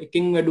 බිඳුව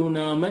එකෙන්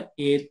වැඩුණාම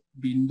ඒත්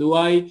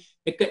බිඳුවයි,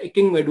 එක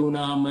එකෙන්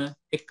වැඩුණාම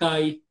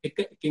එකයි, එක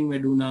එකෙන්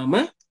වැඩුණාම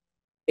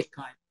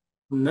එකයි.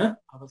 උන්න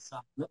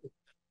අවසාන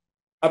උත්තර.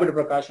 අපිට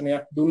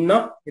ප්‍රකාශනයක්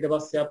දුන්නා. ඊට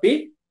පස්සේ අපි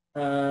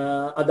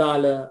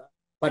අදාළ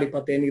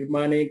පරිපථය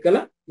නිර්මාණය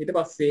කළා. ඊට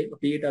පස්සේ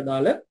අපි ඊට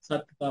අදාළ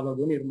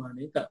සත්‍යතාවගුණ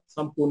නිර්මාණය කළා.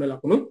 සම්පූර්ණ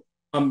ලකුණු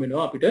හම්බ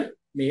වෙනවා අපිට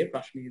මේ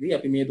ප්‍රශ්නේදී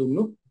අපි මේ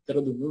දුන්නු උත්තර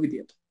දුන්නු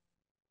විදියට.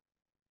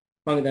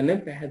 මම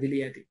දන්නේ පැහැදිලි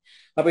ඇති.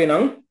 අපි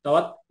නම්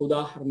තවත්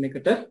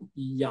උදාහරණයකට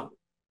යමු.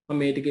 මම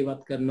මේ ටික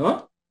ඉවත් කරනවා.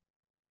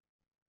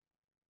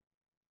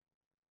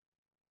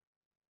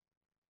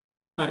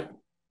 හරි.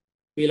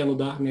 ඊළඟ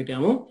උදාහරණයට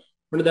යමු.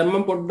 මොකද දැන්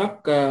මම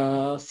පොඩ්ඩක්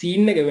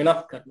සීන් එක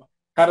වෙනස් කරනවා.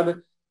 හරිද?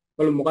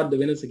 බලමු මොකද්ද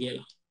වෙනස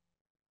කියලා.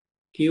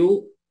 q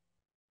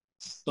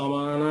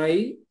සමානයි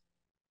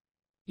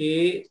a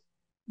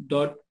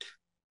dot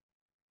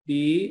b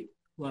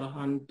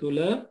වරහන් තුල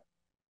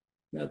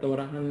නැත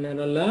වරහන්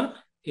නැරලා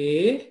a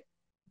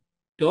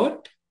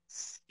dot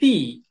c.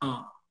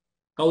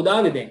 කවුද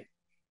ආවේ දැන්?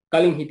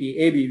 කලින්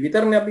හිටියේ ab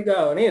විතරනේ අපි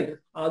ගාව නේද?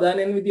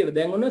 ආදානයන් විදියට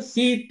දැන් ඔන්න c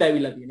ත්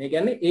ඇවිල්ලා තියෙනවා. ඒ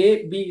කියන්නේ a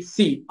b c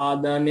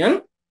ආදානයන්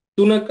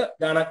තුනක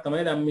ගණක්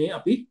තමයි දැන් මේ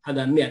අපි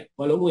හදන්න යන්නේ.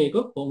 බලමු ඒක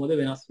කොහොමද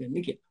වෙනස්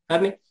වෙන්නේ කියලා.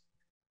 හරිනේ?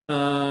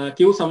 q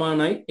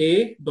සමානයි a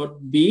dot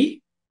b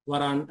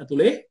වරන්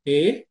ඇතුලේ a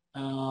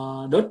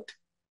dot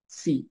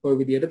c ඔය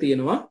විදියට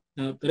තියෙනවා.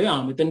 උත්තරේ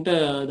මෙතෙන්ට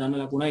ධන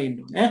ලකුණයි එන්න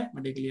ඕනේ.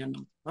 මට ඒක ලියන්න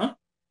ඕන.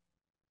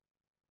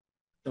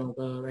 තවක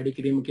වැඩි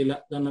කිරීම කියලා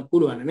ගන්න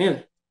පුළුවන් නේද?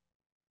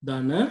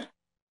 ධන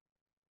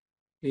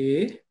a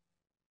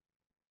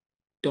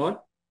dot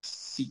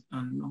c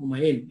අන්න ඔහොම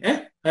එන්නේ.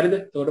 හරිද?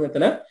 එතකොට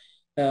මෙතන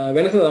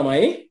වෙනස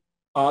තමයි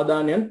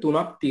ආදානයන්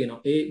තුනක්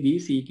තියෙනවා. a b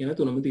c කියන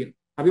තුනම තියෙනවා.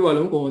 අපි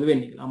බලමු කොහොමද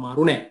වෙන්නේ කියලා.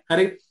 අමාරු නෑ.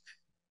 හරි.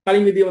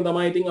 කලින් විදියම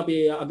තමයි ඉතින් අපි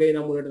අගේ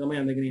නම් වලට තමයි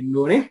අඳගෙන ඉන්න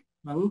ඕනේ.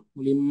 මම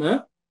මුලින්ම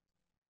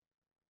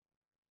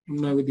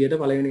මොන විදියට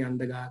පළවෙනි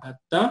අණ්ඩ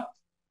ගහගත්තා.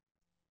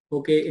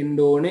 ඕකේ එන්න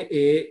ඕනේ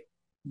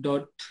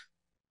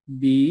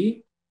a.b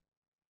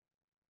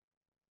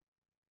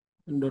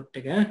dot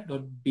එක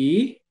dot b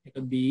එක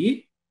b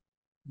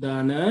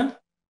ධන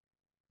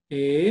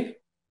a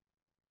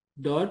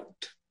dot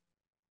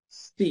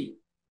c.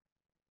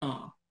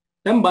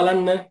 දැන්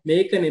බලන්න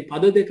මේකනේ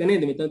පද දෙක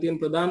නේද? මෙතන තියෙන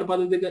ප්‍රධාන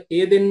පද දෙක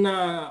ඒ දෙන්න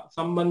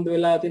සම්බන්ධ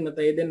වෙලා තියෙන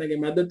නැත්නම් ඒ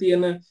දෙන්නගේ මැද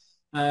තියෙන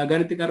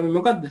ගණිත කර්මය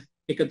මොකද්ද?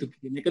 එකතු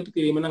කිරීම. එකතු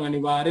කිරීම නම්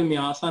අනිවාර්යයෙන්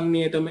මේ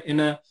ආසන්නයටම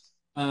එන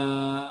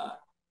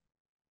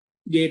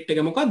ගේට් එක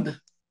මොකද්ද?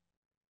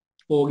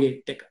 O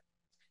ගේට් එක.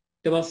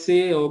 ඊට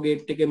පස්සේ O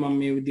ගේට් එකේ මම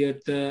මේ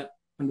විදිහට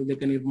අණු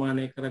දෙක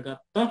නිර්මාණය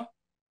කරගත්තා.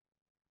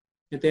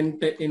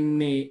 මෙතෙන්ට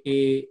එන්නේ A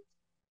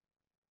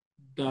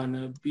ධන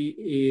B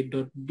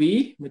A.B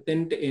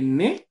මෙතෙන්ට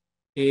එන්නේ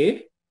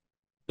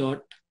A.C.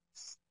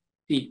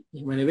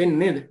 එහෙම වෙන්නේ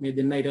නේද? මේ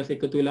දෙන්න ඊට පස්සේ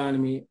එකතු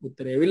වෙලානේ මේ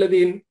උත්තරය ඇවිල්ලා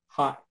තියෙන්නේ.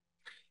 හරි.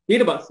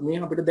 ඊට පස්සේ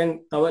මේ අපිට දැන්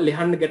තව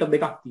ලියන්න ගැට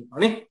දෙකක් තියෙනවා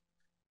නේ.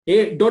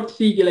 A.C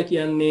කියලා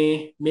කියන්නේ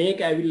මේක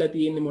ඇවිල්ලා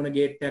තියෙන්නේ මොන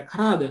ගේට් එකක්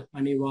කරාද?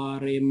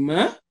 අනිවාර්යයෙන්ම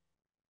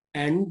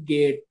AND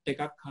ගේට්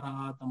එකක්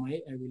කරා තමයි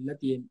ඇවිල්ලා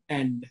තියෙන්නේ.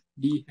 AND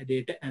D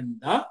හැඩයට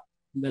ඇඳලා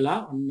ඉඳලා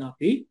ඔන්න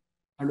අපි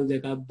අණු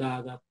දෙකක්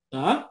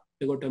දාගත්තා.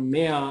 එතකොට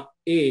මෙයා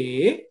A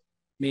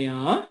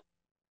මෙයා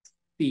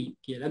C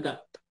කියලා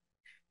ගත්තා.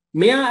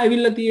 මෙයා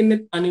ඇවිල්ලා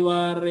තියෙන්නේ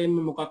අනිවාර්යයෙන්ම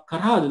මොකක්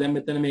කරාද? දැන්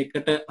මෙතන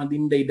මේකට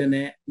අඳින්න ඉඩ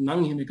නැහැ. නම්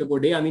එහෙම එක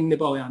ගොඩේ අඳින්න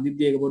එපා. ඔය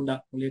අඳිද්දී එක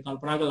පොඩ්ඩක් මොලේ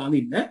කල්පනා කරලා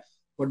අඳින්න.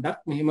 පොඩ්ඩක්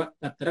මෙහෙම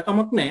ඇත්තට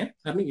කමක් නැහැ.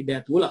 හරි ඉඩ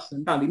ඇතුව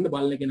ලස්සනට අඳින්න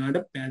බලන කෙනාට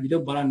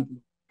පැහැදිලිව බලන්න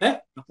පුළුවන්.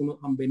 ලකුණු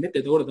හම්බෙන්නේ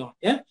එතකොට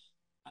තමයි.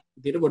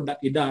 විදියට පොඩ්ඩක්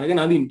ඉඩ අරගෙන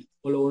අඳින්න.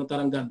 ඔල ඕන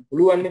තරම් ගන්න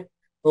පුළුවන් නේ.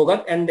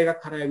 ඕකත් ඇන්ඩ් එකක්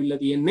කරා ඇවිල්ලා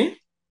තියෙන්නේ.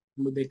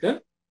 මුළු දෙක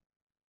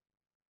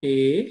A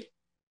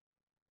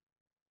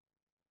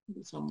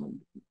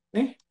සම්බන්ධ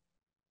නේ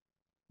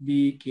B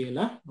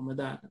කියලා මම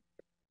දාගත්තා.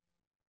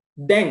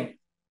 දැන්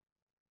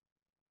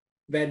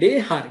වැඩේ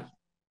හරි.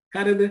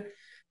 හරිද?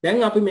 දැන්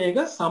අපි මේක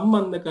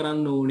සම්බන්ධ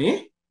කරන්න ඕනේ.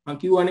 මම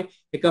කියවනේ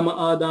එකම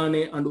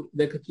ආදානයේ අණු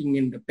දෙකකින්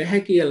එන්න බැහැ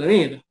කියලා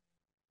නේද?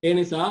 ඒ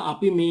නිසා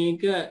අපි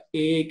මේක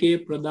ඒකේ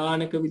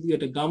ප්‍රධානක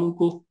විදියට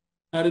ගමුකෝ.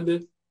 හරිද?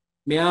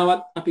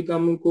 මෙයාවත් අපි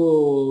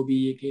ගමුකෝ B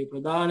එකේ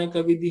ප්‍රධානක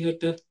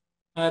විදිහට.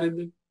 හරිද?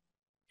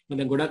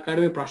 දැන් ගොඩක් අය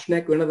මේ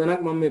ප්‍රශ්නයක් වෙන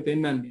දණක් මම මේ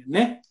පෙන්නන්නේ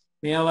නේ.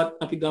 මෙයාවත්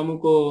අපි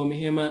ගමුකෝ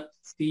මෙහෙම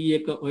C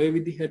එක ඔය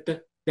විදිහට.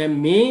 දැන්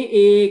මේ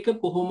ඒක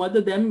කොහොමද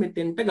දැන්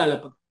මෙතෙන්ට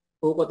ගලපන්නේ?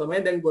 ඕක තමයි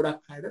දැන්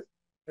ගොඩක් අයට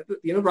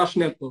තියෙන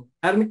ප්‍රශ්නයක් ඕක.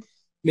 හරිනේ?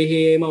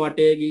 මෙහෙම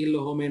වටේ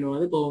ගිහිල්ලා ඔහොම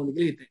එනවද කොහොමද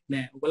කියලා හිතේ.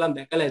 නෑ. ඔයගලන්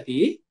දැකලා ඇති.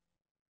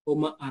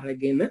 කොම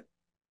අරගෙන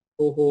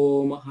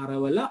කොහොම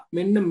හරවලා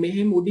මෙන්න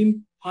මෙහෙම උඩින්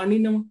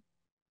පනිනවා.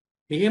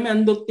 මෙහෙම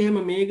ඇන්දොත් එහෙම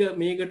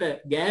මේකට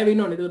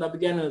ගෑවෙනවනේ. එතකොට අපි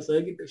කියන්නේ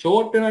සර්කිට්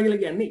ෂෝට් වෙනවා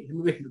කියලා කියන්නේ. එහෙම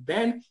වෙන්න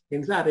බෑනේ. ඒ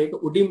නිසා අර ඒක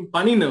උඩින්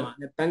පනිනවා.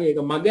 නැත්තම් ඒක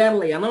මග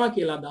ඇරලා යනවා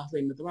කියලා අදහස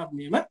ඉන්න තමයි අපි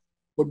මෙහෙම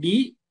පොඩි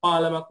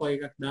පාලමක් වගේ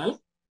එකක් දාලා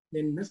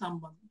මෙන්න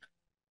සම්බන්ධ.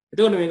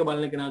 එතකොට මේක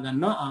බලන කෙනා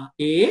දන්නවා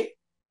ඒ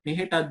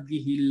මෙහෙටත්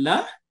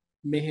ගිහිල්ලා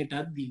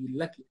මෙහෙටත්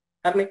ගිහිල්ලා කියලා.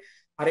 හරිනේ?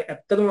 හරි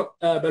ඇත්තටම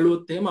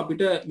බැලුවොත් එහෙම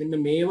අපිට මෙන්න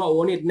මේවා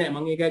ඕනෙත් නැහැ.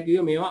 මම ඒකයි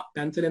කිව්වේ මේවා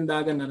පැන්සලෙන්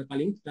දාගන්න අර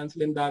කලින්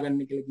පැන්සලෙන් දාගන්න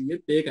කියලා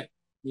කිව්වෙත් ඒකයි.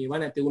 මේවා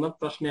නැති වුණත්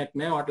ප්‍රශ්නයක්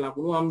නැහැ. වට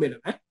ලකුණු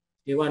හම්බෙනවා.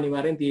 ඒවා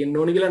අනිවාර්යෙන් තියෙන්න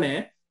ඕනේ කියලා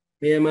නැහැ.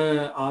 මේම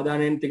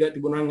ආදානයෙන් ටික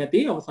තිබුණා නම් ඇති,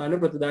 අවසාන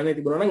ප්‍රතිදානය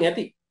තිබුණා නම්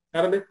ඇති.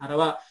 හරිද?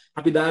 අරවා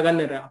අපි දාගන්න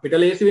අපිට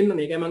ලේසි වෙන්න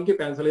මේකයි මම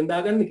කිව්වේ පැන්සලෙන්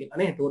දාගන්න කියලා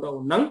නේ. ඒකට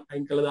ඕනනම්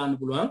අයින් කළා දාන්න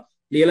පුළුවන්.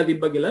 ලියලා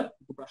තිබ්බ කියලා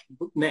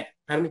ප්‍රශ්නකුත් නැහැ.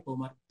 හරිනේ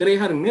කොහොම හරි. උත්තරේ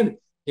හරිනේ නේද?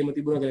 එහෙම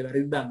තිබුණා කියලා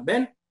වැරදි දාන්න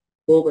බෑනේ.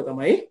 ඕක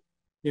තමයි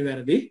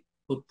නිවැරදි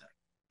උත්තර.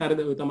 හරිද?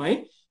 ඔය තමයි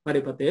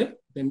පරිපතය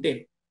දෙන්න එන්නේ.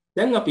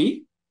 දැන් අපි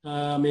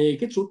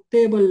මේකේ ට්‍රුත්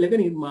ටේබල් එක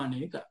නිර්මාණය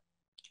කරා.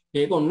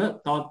 ඒක ඔන්න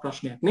තවත්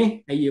ප්‍රශ්නයක් නේ.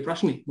 ඇයි මේ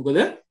ප්‍රශ්නේ? මොකද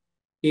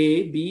A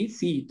B C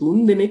තුන්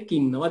දෙනෙක්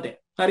ඉන්නවා දැන්.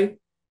 හරි.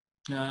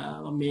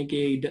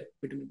 මේකේ ඉඩ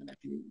පිට මෙතන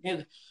නැති නේද?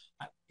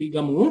 අපි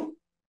ගමු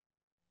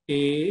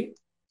A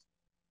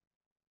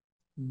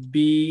B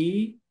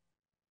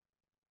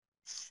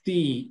C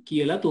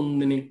කියලා තුන්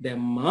දෙනෙක්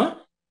දැම්මා.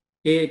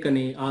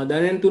 ඒකනේ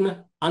ආදානයන් තුන.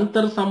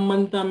 අන්තර්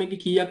සම්බන්ධතා මේක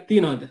කීයක්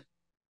තියනවද?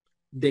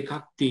 දෙකක්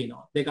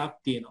තියෙනවා.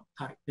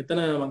 හරි. එතන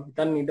මම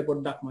හිතන්නේ ඊට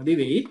පොඩ්ඩක් මදි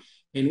වෙයි.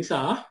 ඒ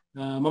නිසා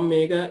මම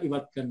මේක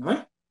ඉවත් කරනවා.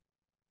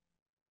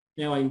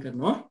 මේවා අයින්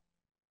කරනවා.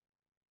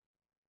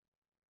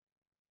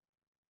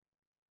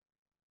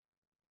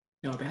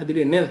 මේවා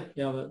පැහැදිලි නේද?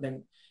 ඒවා දැන්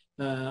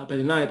අපේ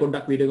දිනා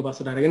පොඩ්ඩක් වීඩියෝ එක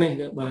පස්සට අරගෙන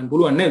ඒක බලන්න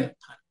පුළුවන් නේද?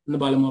 හරි. ඔන්න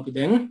බලමු අපි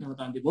දැන්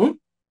නැවත අඳිමු.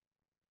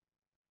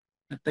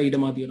 නැත්නම්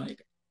ඊටම තියෙනවා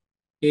ඒක.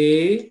 A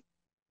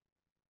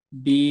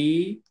B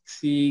C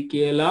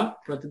කියලා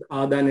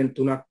ආදානයන්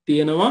තුනක්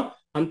තියෙනවා.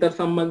 අන්තර්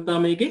සම්බන්ධතා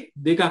මේකේ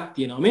දෙකක්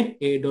තියෙනවා. මේ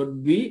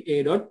A.B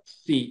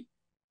A.C.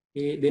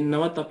 ඒ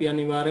දෙන්නවත් අපි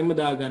අනිවාර්යයෙන්ම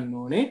දාගන්න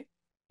ඕනේ.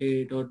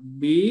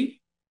 A.B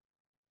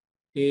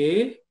A.C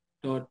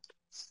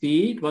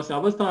ඊට පස්සේ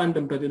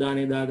අවස්ථාන්තම්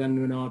ප්‍රතිදානය දාගන්න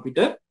වෙනවා අපිට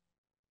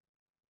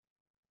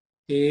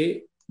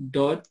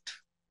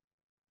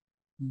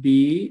A.B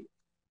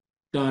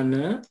ධන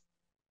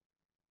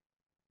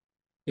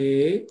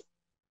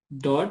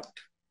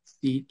A.C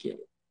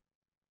කියලා.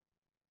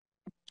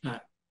 හරි.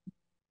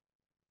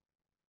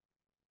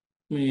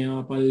 මෙයා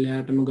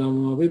පල්ලෙහාටම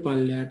ගමු අපි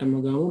පල්ලෙහාටම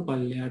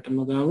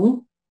ගමු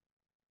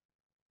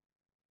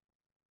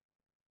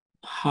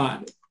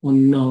හරි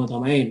ඔන්නව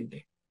තමයි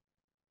එන්නේ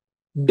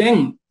දැන්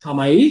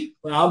තමයි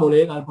ඔයා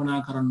මොලේ කල්පනා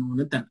කරන්න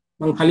ඕන තැන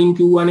මම කලින්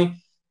කිව්වනේ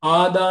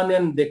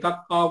ආදානයන් දෙකක්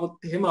ආවොත්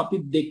එහෙම අපි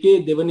දෙකේ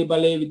දෙවනි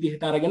බලයේ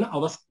විදිහට අරගෙන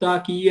අවස්ථා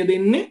කීය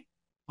දෙන්නේ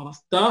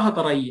අවස්ථා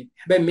හතරයි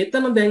හැබැයි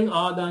මෙතන දැන්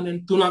ආදානයන්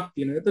තුනක්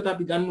තියෙනවා එතකොට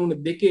අපි ගන්න ඕනේ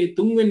දෙකේ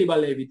තුන්වෙනි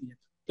බලයේ විදිහට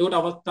එතකොට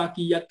අවස්ථා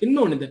කීයක් එන්න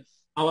ඕනේද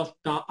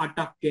අවස්ථා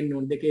 8ක් එන්න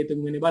ඕනේ දෙකේ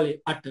තුන්වෙනි බලයේ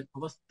 8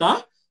 අවස්ථා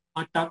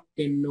 8ක්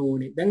එන්න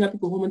ඕනේ දැන් අපි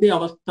කොහොමද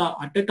අවස්ථා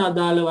 8ට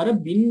අදාළව අර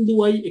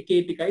 0.1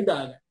 ටිකයි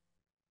දාගන්නේ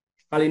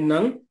කලින්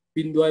නම්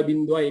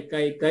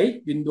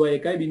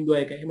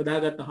 0.1 එහෙම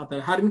දාගත්ත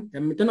හතර හරිනේ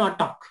දැන් මෙතන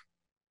 8ක්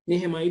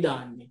මෙහෙමයි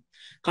දාන්නේ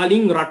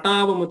කලින්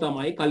රටාවම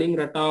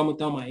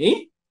තමයි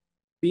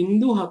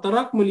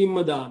 0.4ක් මුලින්ම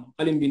දානවා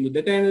කලින්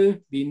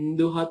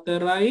 0.2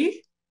 4යි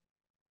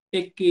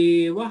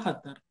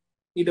 1/4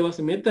 ඊට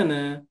පස්සේ මෙතන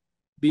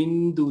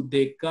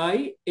 0.2යි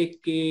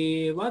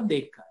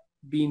 1/2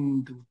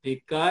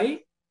 0.2යි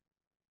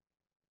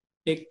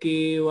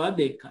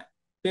 1/2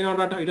 තේනවද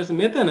රට ඊට පස්සේ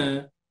මෙතන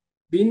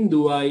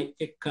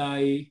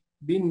 0.1යි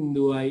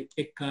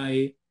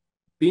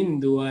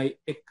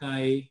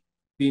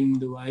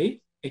 0.1යි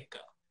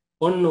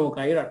ඔන්න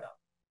ඕකයි රට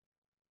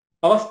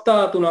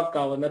අවස්ථා තුනක්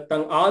ආවොත්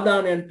නැත්නම්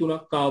ආදානයන්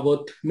තුනක්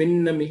ආවොත්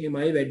මෙන්න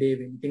මෙහෙමයි වැඩේ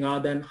වෙන්නේ. ඉතින්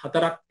ආදායන්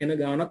හතරක් එන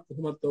ගානක්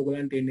කොහොමත්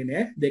ඕගලන්ට එන්නේ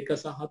නැහැ. 2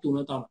 සහ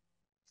 3 තමයි.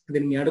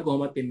 ඉතින් මෙයාට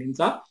කොහොමත් එන්නේ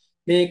නිසා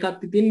මේකත්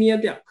ඉතින්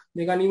නියතයක්.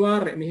 මේක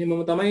අනිවාර්යයි. මෙහෙමම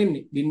තමයි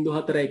එන්නේ.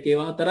 0.4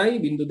 1/4යි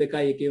 0.2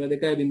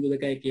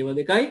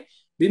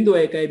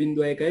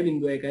 1/2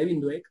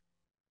 0.1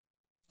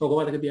 ඔක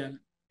මතක තියාගන්න.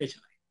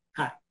 එච්චරයි.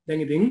 හරි. දැන්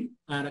ඉතින්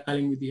අර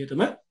කලින්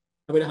විදිහටම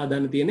අපිට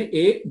හදන්න තියෙන්නේ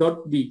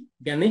a.b.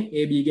 කියන්නේ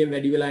ab ගෙන්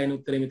වැඩි වෙලා එන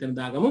උත්තරේ මෙතන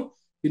දාගමු.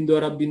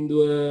 0.0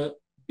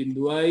 බිඳුවයි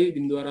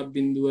 0.0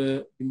 බිඳුවයි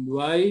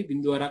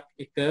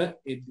 0.1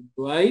 ඒ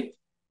බිඳුවයි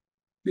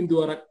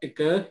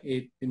 0.1 ඒ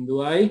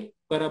බිඳුවයි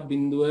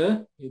 1.0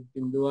 ඒ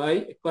බිඳුවයි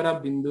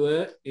 1.0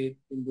 ඒ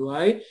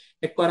බිඳුවයි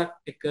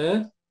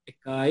 1.1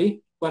 එකයි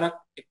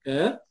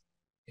 1.1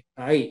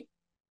 එකයි.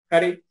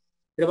 හරි.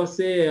 ඊට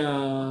පස්සේ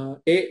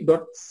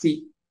a.c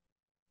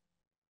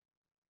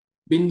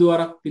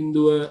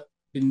 0.1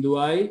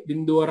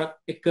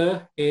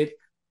 ඒත්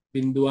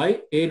බිඳුවයි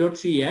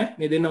a.c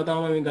මේ දෙන්නව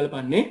තමයි මම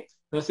ගලපන්නේ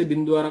ඊට පස්සේ 0.0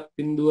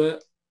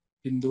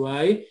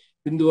 බිඳුවයි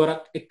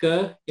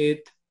 0.1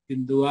 ඒත්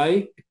බිඳුවයි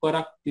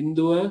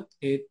 1.0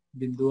 ඒත්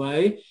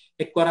බිඳුවයි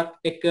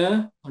 1.1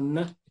 ඔන්න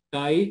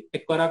එකයි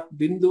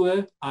 1.0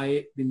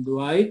 ආයේ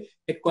බිඳුවයි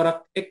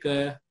 1.1 එකයි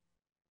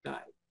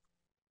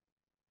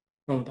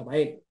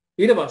තමයි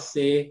ඊට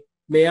පස්සේ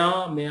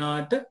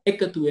මෙයාට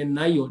එකතු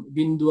වෙන්නයි ඕනේ.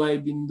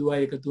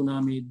 0.0 එකතු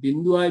වුණා මේ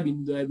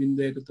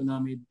 0.0 එකතු වුණා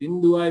මේ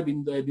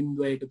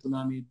 0.0 එකතු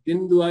වුණා මේ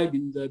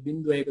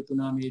 0.0 එකතු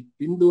වුණා මේ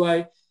 0.0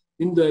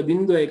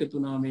 එකතු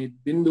වුණා මේ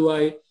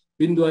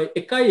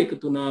 0.1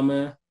 එකතු වුණාම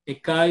 1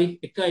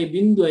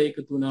 1.0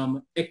 එකතු වුණාම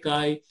 1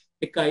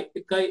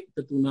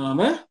 එකතු වුණාම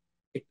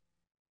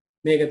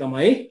මේක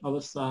තමයි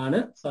අවසාන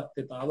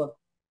සත්‍යතාව.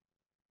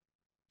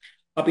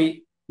 අපි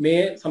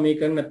මේ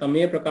සමීකරණ නැත්නම්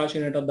මේ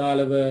ප්‍රකාශනයට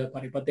අදාළව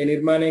පරිපථය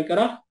නිර්මාණය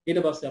කරා ඊට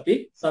පස්සේ අපි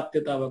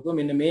සත්‍යතාවක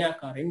මෙන්න මේ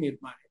ආකාරයෙන්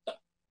නිර්මාණය කළා.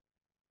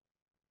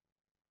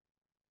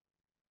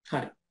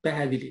 හරි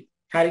පැහැදිලි.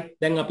 හරි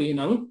දැන් අපි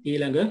නම්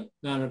ඊළඟ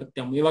ගානට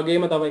යමු. මේ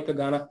වගේම තව එක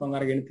ගානක් මම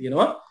අරගෙන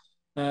තියෙනවා.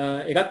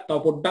 ඒකත් තව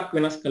පොඩ්ඩක්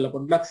වෙනස් කරලා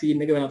පොඩ්ඩක්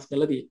සීන් එක වෙනස්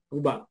කරලා තියෙනවා.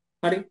 අපි බලමු.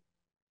 හරි.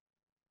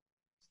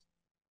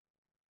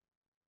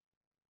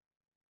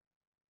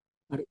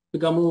 හරි. අපි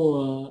ගමු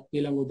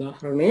ඊළඟ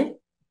උදාහරණය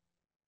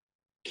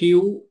q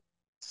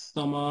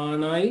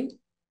සමානයි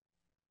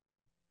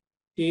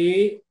a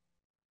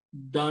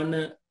ධන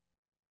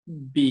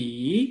b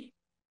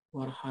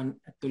වරහන්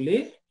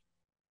ඇතුලේ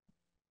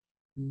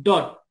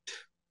dot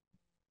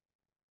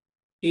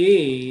a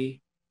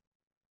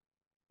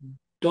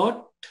dot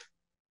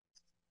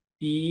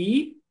b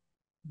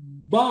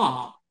bar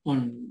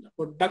ඔන්න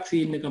පොඩ්ඩක්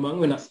සීන් එක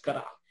මම වෙනස්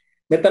කරා.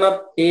 මෙතනත්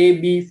a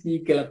b c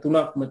කියලා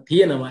තුනක්ම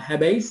තියෙනවා.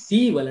 හැබැයි c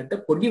වලට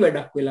පොඩි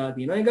වැඩක් වෙලා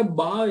තියෙනවා. ඒක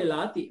බා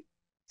වෙලා තියෙනවා.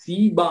 C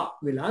bar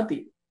වෙලා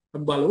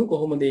තියෙනවා. බලමු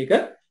කොහොමද ඒක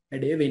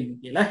වැඩේ වෙන්නේ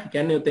කියලා. ඒ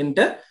කියන්නේ උතෙන්ට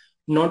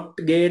not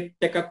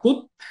gate එකකුත්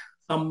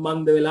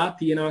සම්බන්ධ වෙලා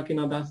තියෙනවා කියන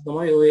අදහස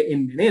තමයි ඔය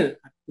එන්නේ නේද?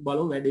 අපි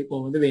බලමු වැඩේ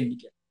කොහොමද වෙන්නේ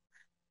කියලා.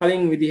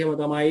 කලින් විදිහම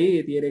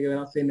තමයි තියර එක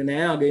වෙනස් වෙන්නේ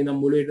නැහැ. අගේ ඉඳන්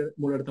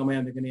මුලට තමයි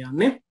අඳගෙන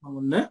යන්නේ. මම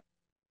ඔන්න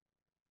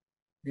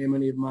මේම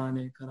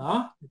නිර්මාණය කරා.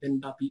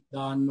 එතෙන්ට අපි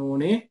දාන්න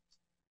ඕනේ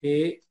a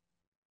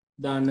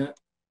ධන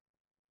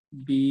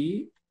b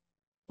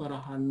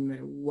වරහන්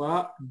වැව්වා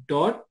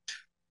dot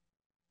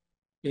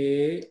a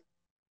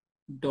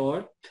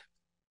dot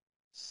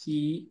c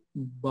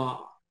bar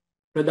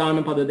ප්‍රධාන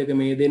පද දෙක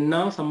මේ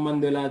දෙන්නා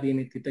සම්බන්ධ වෙලා තියෙන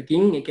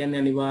තිතකින් ඒ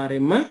කියන්නේ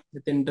අනිවාර්යයෙන්ම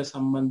මෙතෙන්ට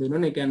සම්බන්ධ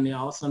වෙනවා. ඒ කියන්නේ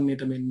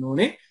ආසන්නයට මෙන්න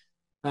ඕනේ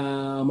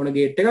මොන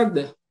ගේට් එකක්ද?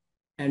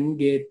 AND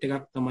ගේට්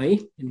එකක් තමයි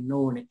එන්න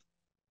ඕනේ.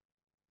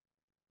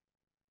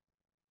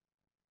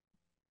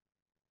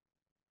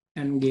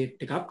 AND ගේට්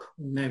එකක්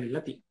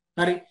නැවිලා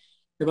තියෙනවා. හරි.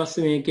 ඊට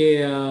පස්සේ මේකේ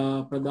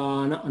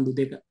ප්‍රධාන අඳු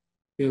දෙක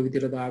ඒ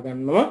විදිහට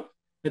දාගන්නවා.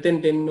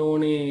 මෙතෙන්ට එන්න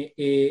ඕනේ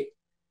A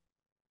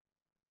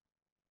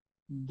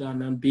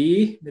ධන B,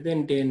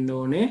 මෙතෙන්ට එන්න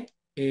ඕනේ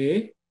A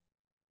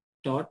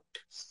dot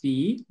C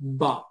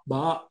බා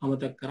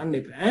අමතක කරන්න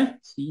එපා.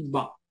 C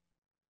බා.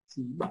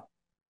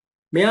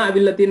 මෙයා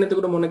ඇවිල්ලා තියෙන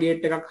එතකොට මොන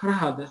ගේට් එකක්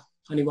හරහාද?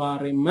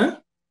 අනිවාර්යෙන්ම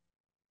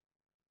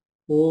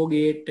O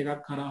ගේට්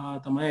එකක් හරහා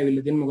තමයි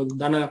ඇවිල්ලා තියෙන්නේ. මොකද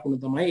ධන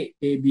ලකුණ තමයි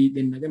A B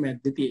දෙන්නගේ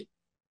මැද්දේ තියෙන්නේ.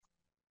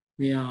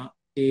 මෙයා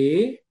A,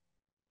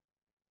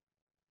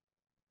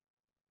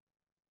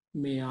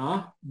 මෙයා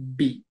B.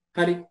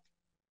 හරි.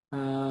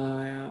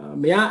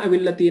 මෙයා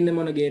ඇවිල්ලා තියෙන්නේ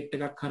මොන ගේට්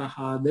එකක්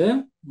හරහාද?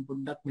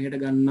 පොඩ්ඩක් මෙහෙට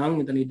ගන්නම්.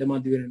 මෙතන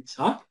ඉඩමදි වෙන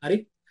නිසා. හරි.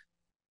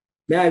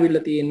 මෙයා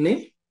ඇවිල්ලා තියෙන්නේ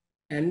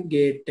AND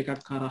ගේට් එකක්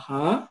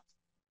හරහා.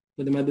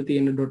 මොකද මැද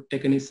තියෙන ඩොට්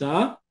එක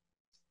නිසා.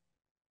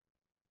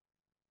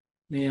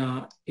 මෙයා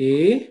A,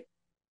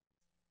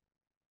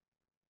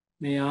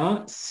 මෙයා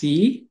C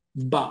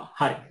බා.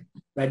 හරි.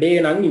 වැඩේ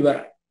නම්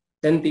ඉවරයි.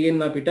 දැන් තියෙන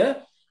අපිට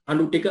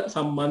අණු ටික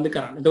සම්බන්ධ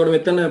කරන්න. එතකොට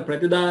මෙතන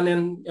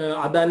ප්‍රතිදානයන්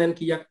ආදානයන්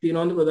කීයක්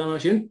තියෙනවද? ප්‍රධාන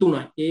වශයෙන්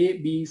 3යි. A,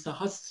 B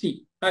සහ C.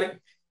 හරි.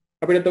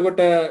 අපිට එතකොට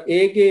A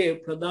ගේ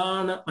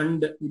ප්‍රධාන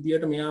අණ්ඩ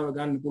විදියට මෙයාව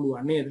ගන්න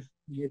පුළුවන් නේද?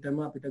 මෙහෙටම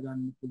අපිට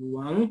ගන්න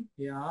පුළුවන්.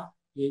 එයා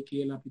A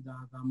කියලා අපි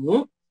දාගමු.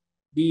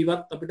 B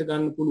වත් අපිට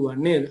ගන්න පුළුවන්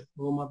නේද?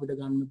 කොහොම අපිට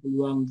ගන්න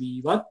පුළුවන් B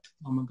වත්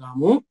මම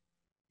ගමු.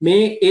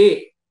 මේ A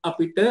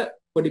අපිට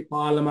පොඩි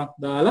පාලමක්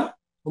දාලා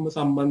කොහොම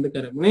සම්බන්ධ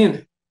කරමු නේද?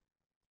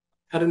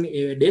 හරිනේ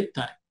ඒ වැඩේත්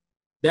හරි.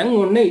 දැන්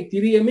ඔන්න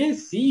ඉතිරියමේ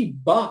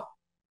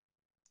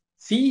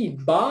C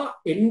බා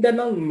එන්න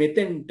නම්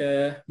මෙතෙන්ට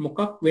මොකක්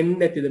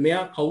වෙන්න ඇතිද?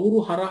 මෙයා කවුරු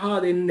හරහා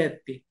දෙන්න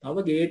ඇත්තේ? තව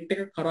ගේට්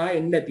එකක් කරා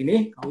එන්න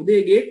ඇතිනේ. කවුද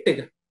ඒ ගේට් එක?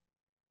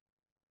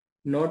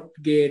 not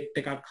ගේට්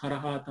එකක්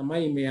හරහා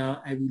තමයි මෙයා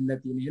ඇවිල්ලා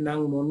තියෙන්නේ.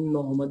 එහෙනම් මොන්න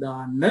ඔහම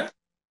දාන්න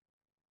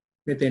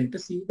මෙතෙන්ට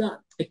C දාන්න.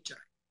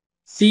 එච්චරයි.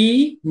 C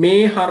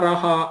මේ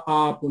හරහා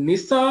ආපු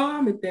නිසා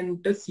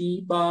මෙතෙන්ට C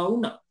බා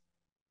වුණා.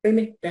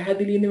 එන්නේ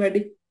පැහැදිලිනේ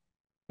වැඩි.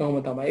 කොහොම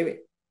තමයි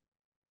වෙන්නේ.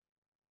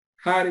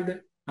 හරිද?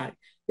 හරි.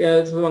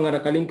 මම අර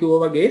කලින්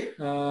කිව්වා වගේ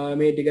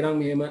මේ ටික නම්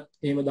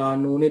මෙහෙම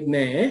දාන්න ඕනෙත්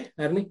නෑ.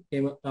 හරිනේ?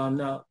 එහෙම දාන්න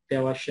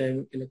අවශ්‍යයි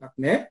කියලා එකක්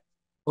නෑ.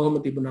 කොහොම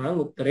තිබුණා නම්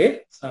උත්තරේ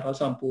සරල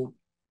සම්පූර්ණ.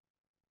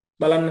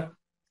 බලන්න.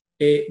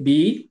 A B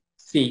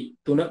C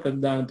තුන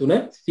ප්‍රධාන තුන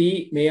C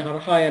මේ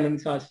හරහා යන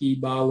නිසා C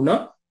බා වුණා.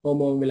 කොහොම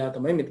වෙලා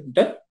තමයි මෙතනට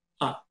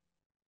ආ.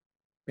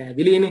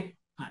 පැහැදිලිනේ?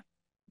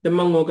 දැන්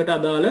මම ඕකට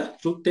අදාළ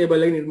ට්‍රුත්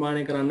ටේබල් එක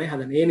නිර්මාණය කරන්නයි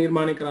හදන්නේ. ඒ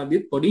නිර්මාණය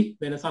කරද්දිත් පොඩි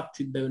වෙනසක්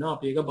සිද්ධ වෙනවා.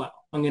 අපි ඒක බලමු.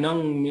 මම එනම්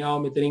මෙයාව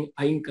මෙතනින්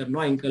අයින්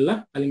කරනවා. අයින් කළා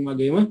කලින්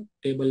වගේම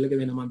ටේබල් එක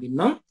වෙනම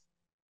අදින්නම්.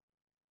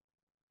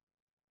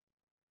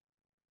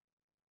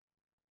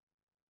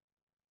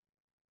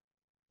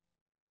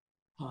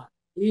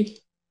 හරි.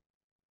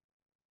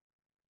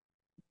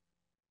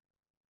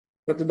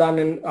 ප්‍රතිදාන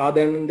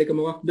ආදායම් දෙක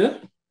මොකක්ද?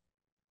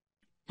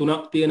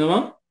 තුනක්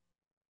තියෙනවා.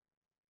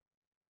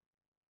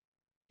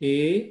 A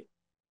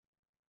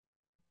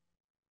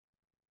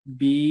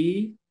B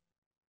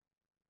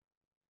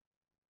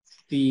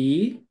C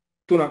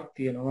තුනක්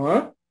තියෙනවා.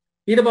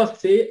 ඊට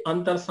පස්සේ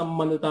අන්තර්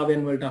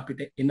සම්බන්ධතාවයන් වලට අපිට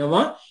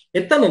එනවා.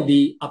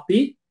 එතනදී අපි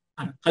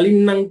කලින්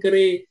නම්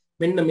කරේ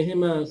මෙන්න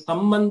මෙහෙම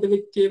සම්බන්ධ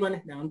වෙච්ච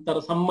ඒවානේ. දැන් අන්තර්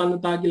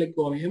සම්බන්ධතාව කියලා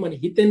කිව්වම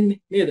එහෙමනේ හිතෙන්නේ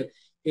නේද?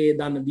 A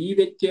ධන B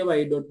වෙච්ච ඒවා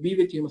A dot B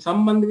වෙච්ච ඒවා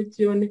සම්බන්ධ වෙච්ච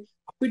ඒවානේ.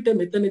 අපිට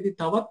මෙතනදී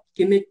තවත්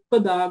කෙනෙක්ව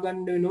දාගන්න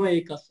වෙනවා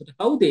ඒක අස්සට.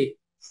 කවුද?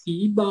 C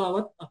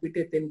බාවත් අපිට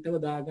එතෙන්ටම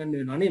දාගන්න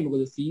වෙනවා නේ.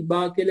 මොකද C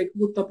බා කියලා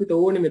කිව්වොත් අපිට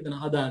ඕනේ මෙතන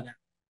හදාගන්න.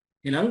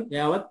 එහෙනම්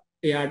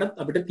එයාටත්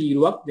අපිට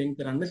තීරුවක් වෙන්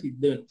කරන්න සිද්ධ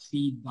වෙනවා. C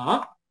බා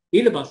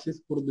ඊට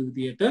පස්සේ පුරුදු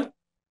විදියට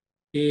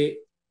A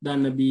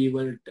ධන B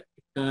වලට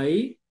 1යි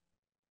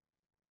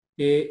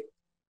A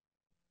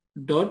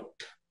dot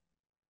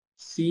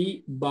C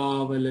බා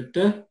වලට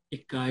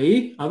 1යි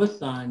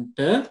අවසානට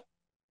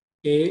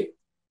A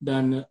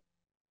ධන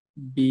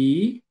B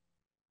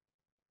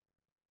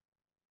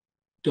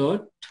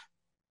dot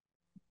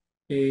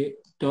A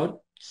dot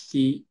C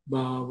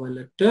බා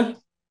වලට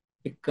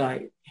 1යි.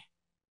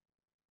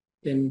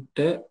 තෙන්ට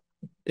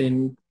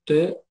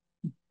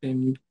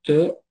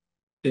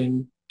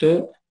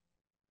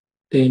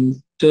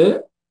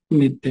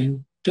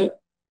මෙතෙන්ට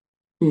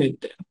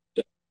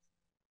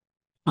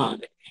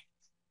හරි.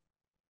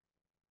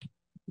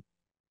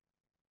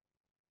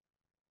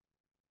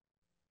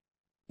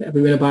 අපි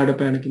වෙන පාඩ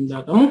පැනකින්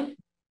දාගමු.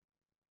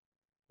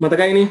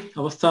 මතකයිනේ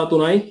අවස්ථා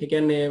 3යි. ඒ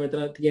කියන්නේ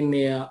මෙතන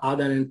තියෙන්නේ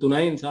ආදානයන්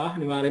 3යි නිසා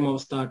අනිවාර්යයෙන්ම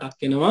අවස්ථා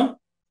 8ක් එනවා.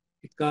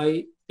 1යි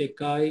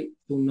 2යි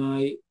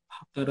 3යි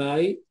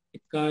 4යි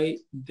 1යි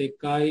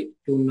 2යි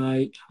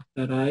 3යි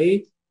 4යි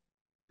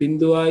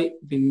බිඳුවයි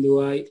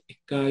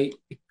 1යි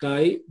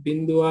 1යි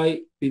බිඳුවයි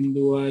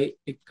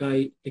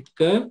 1යි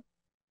 1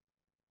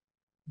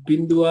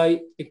 බිඳුවයි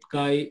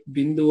 1යි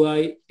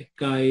බිඳුවයි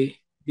 1යි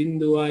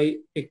බිඳුවයි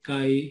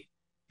 1යි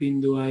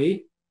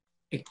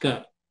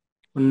 1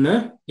 ඔන්න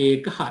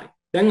ඒක හරි.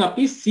 දැන්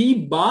අපි C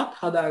බාත්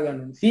හදාගන්න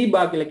ඕනේ. C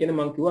බා කියලා කියන්නේ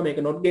මම කිව්වා මේක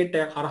not gate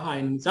එක හරහා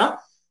එන නිසා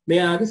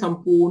මෙයාගේ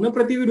සම්පූර්ණ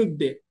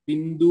ප්‍රතිවිරුද්ධය.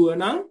 බිඳුව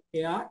නම්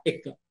එයා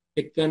 1.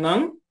 1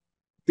 නම්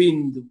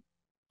බිඳු.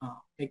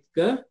 එක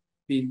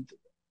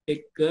බිංදුව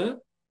එක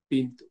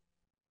බිංදුව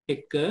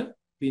එක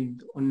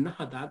බිංදුව ඔන්න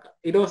හදාගන්න.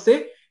 ඊට පස්සේ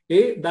A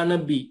ධන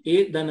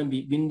B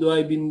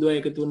බිංදුවයි බිංදුවයි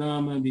එකතු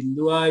වුණාම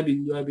බිංදුවයි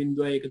බිංදුවයි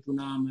බිංදුවයි එකතු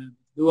වුණාම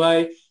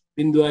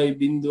බිංදුවයි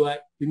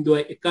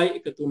බිංදුවයි එකයි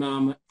එකතු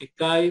වුණාම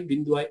එකයි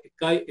බිංදුවයි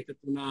එකයි එකතු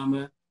වුණාම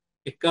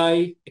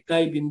එකයි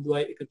එකයි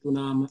බිංදුවයි එකතු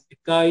වුණාම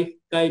එකයි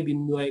එකයි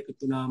බිංදුවයි එකතු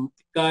වුණාම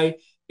එකයි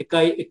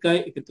එකයි එකයි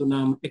එකතු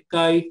වුණාම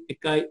එකයි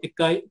එකයි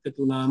එකයි එකතු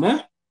වුණාම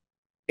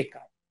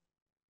එකයි.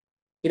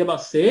 ඊට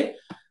පස්සේ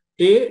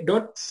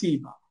A.C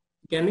bar.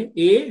 කියන්නේ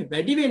A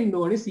වැඩි වෙන්න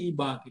ඕනේ C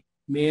bar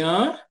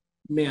එකේ.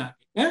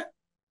 මෙයාගේ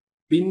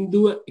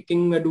බිංදුව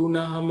එකෙන් වැඩි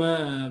වුණාම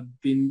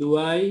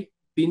බිංදුවයි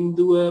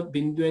බිංදුව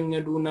බිංදුවෙන්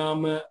වැඩි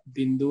වුණාම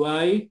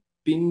බිංදුවයි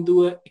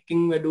බිංදුව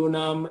එකෙන් වැඩි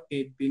වුණාම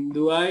ඒ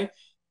බිංදුවයි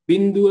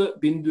බිංදුව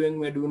බිංදුවෙන්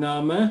වැඩි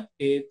වුණාම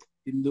ඒ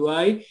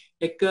බිංදුවයි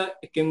එක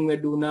එකෙන්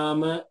වැඩි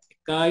වුණාම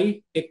එකයි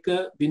එක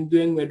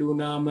බිංදුවෙන් වැඩි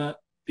වුණාම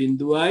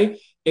බිංදුවයි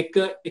එක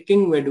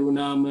එකෙන් වැඩි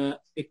වුණාම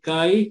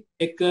එකයි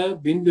එක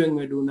බිංදුවෙන්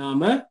වැඩි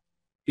වුණාම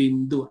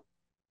බිංදුව.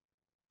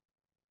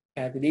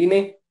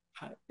 පැහැදිලිනේ?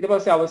 හරි. ඊට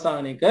පස්සේ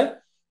අවසාන එක A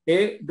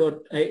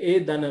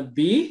ධන B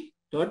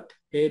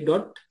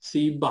A.C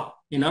bar.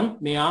 එහෙනම්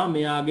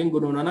මෙයාගෙන්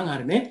ගුණ වුණා නම්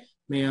හරිනේ.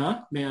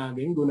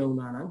 මෙයාගෙන් ගුණ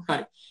වුණා නම්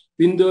හරි.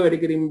 බිංදුව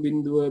වැඩි කිරීම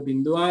බිංදුව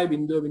බිංදුවයි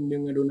බිංදුව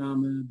බිංදුවෙන් වැඩි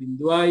වුණාම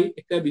බිංදුවයි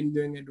එක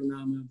බිංදුවෙන් වැඩි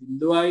වුණාම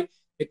බිංදුවයි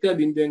එක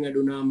බිංදුවෙන් වැඩි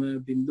වුණාම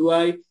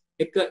බිංදුවයි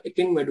එක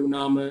එකෙන් වැඩි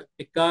වුණාම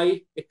එකයි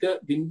එක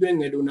බිංදුවෙන්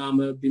වැඩි වුණාම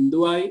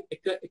බිංදුවයි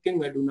එක එකෙන්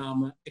වැඩි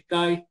වුණාම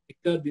එකයි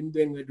එක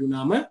බිංදුවෙන් වැඩි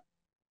වුණාම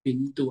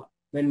බිංදුව.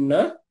 මෙන්න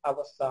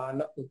අවසාන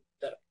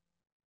උත්තර.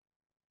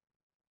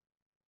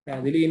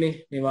 පැහැදිලිනේ?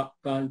 මේවා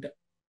ගන්නට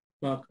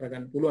මාක්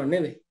කරගන්න පුළුවන්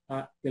නේද?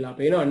 වෙලා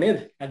පේනව නේද?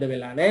 අද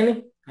වෙලා නැහැනේ.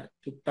 හරි.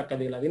 චුට්ටක්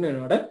අදලා දින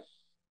වෙනකොට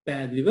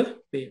පැහැදිලිව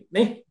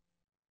පේන්නේ.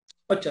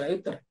 ඔච්චරයි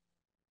උත්තර.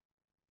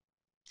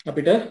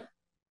 අපිට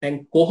දැන්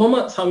කොහොම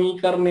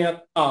සමීකරණයක්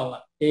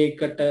ආවත්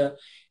ඒකට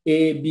A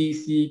B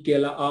C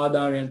කියලා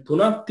ආදානයන්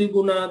තුනක්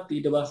තිබුණත්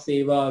ඊට පස්සේ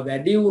ඒවා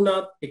වැඩි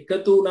වුණත්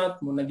එකතු වුණත්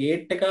මොන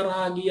ගේට් එක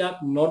කරා ගියත්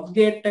not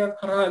ගේට් එක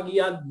කරා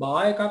ගියත්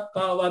බා එකක්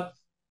ආවත්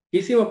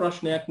කිසිම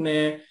ප්‍රශ්නයක්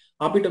නැහැ.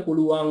 අපිට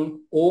පුළුවන්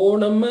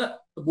ඕනම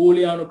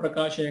බූලියානු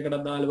ප්‍රකාශනයකට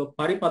අදාළව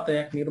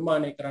පරිපතයක්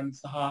නිර්මාණය කරන්න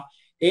සහ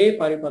ඒ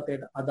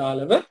පරිපතයට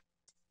අදාළව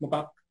මොකක්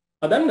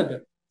හදන්නද?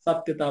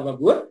 සත්‍යතාව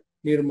වගුව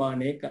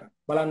නිර්මාණය කරන්න.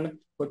 බලන්න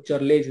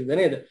කොච්චර ලේසිද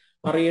නේද?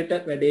 හරියට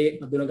වැඩේ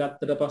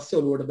අඳුනගත්තට පස්සේ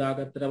ඔළුවට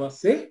දාගත්තට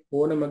පස්සේ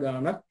ඕනම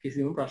ගානක්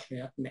කිසිම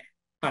ප්‍රශ්නයක් නැහැ.